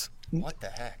was. What the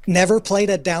heck? Never played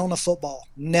a down of football.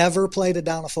 Never played a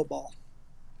down of football.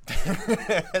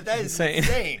 That is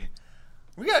insane.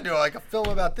 We got to do like a film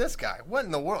about this guy. What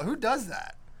in the world? Who does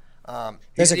that?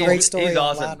 There's a great story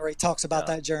online where he talks about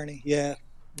that journey. Yeah,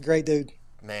 great dude.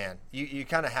 Man, you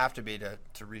kind of have to be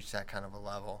to reach that kind of a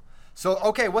level. So,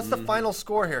 okay, what's the final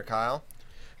score here, Kyle?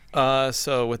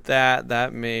 So with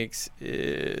that makes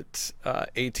it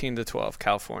 18-12,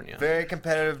 California. Very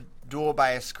competitive duel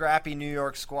by a scrappy New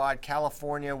York squad.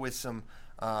 California with some,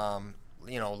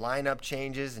 lineup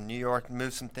changes, and New York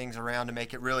moved some things around to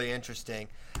make it really interesting.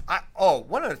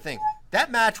 One other thing.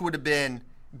 That match would have been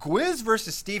Gwiz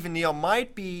versus Stephen Neal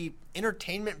might be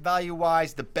entertainment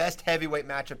value-wise the best heavyweight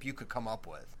matchup you could come up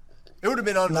with. It would have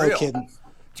been unreal. No kidding.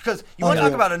 Because you want to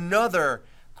talk about another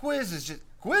Quiz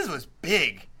was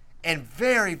big and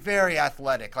very, very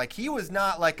athletic. Like, he was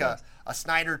not like a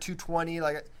Snyder 220.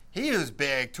 Like, he was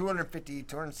big, 250,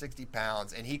 260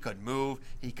 pounds, and he could move,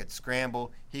 he could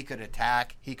scramble, he could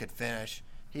attack, he could finish.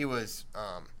 He was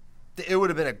it would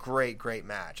have been a great, great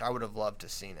match. I would have loved to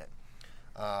have seen it.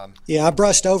 Yeah, I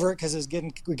brushed over it because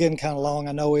we're getting kind of long.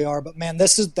 I know we are, but man,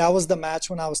 that was the match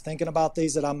when I was thinking about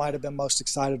these that I might have been most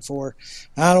excited for.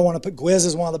 And I don't want to put Gwiz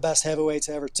is one of the best heavyweights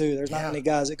ever too. There's not many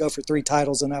guys that go for 3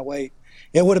 titles in that weight.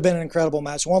 It would have been an incredible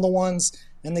match. One of the ones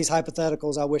in these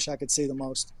hypotheticals I wish I could see the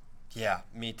most. Yeah,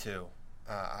 me too.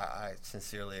 I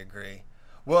sincerely agree.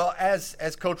 Well, as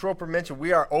Coach Roper mentioned,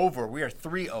 we are over. We are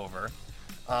 3 over.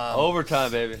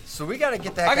 Overtime, baby. So we got to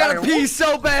get that. I got to pee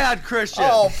so bad, Christian.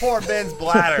 Oh, poor Ben's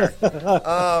bladder.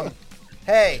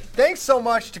 Hey, thanks so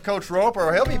much to Coach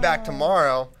Roper. He'll be back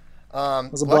tomorrow.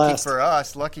 Was a lucky blast. for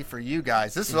us, lucky for you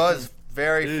guys. This was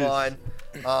very fun.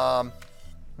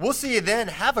 We'll see you then.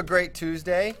 Have a great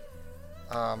Tuesday.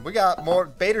 We got more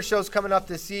Bader shows coming up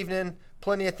this evening.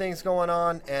 Plenty of things going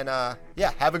on. And,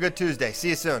 have a good Tuesday. See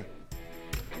you soon.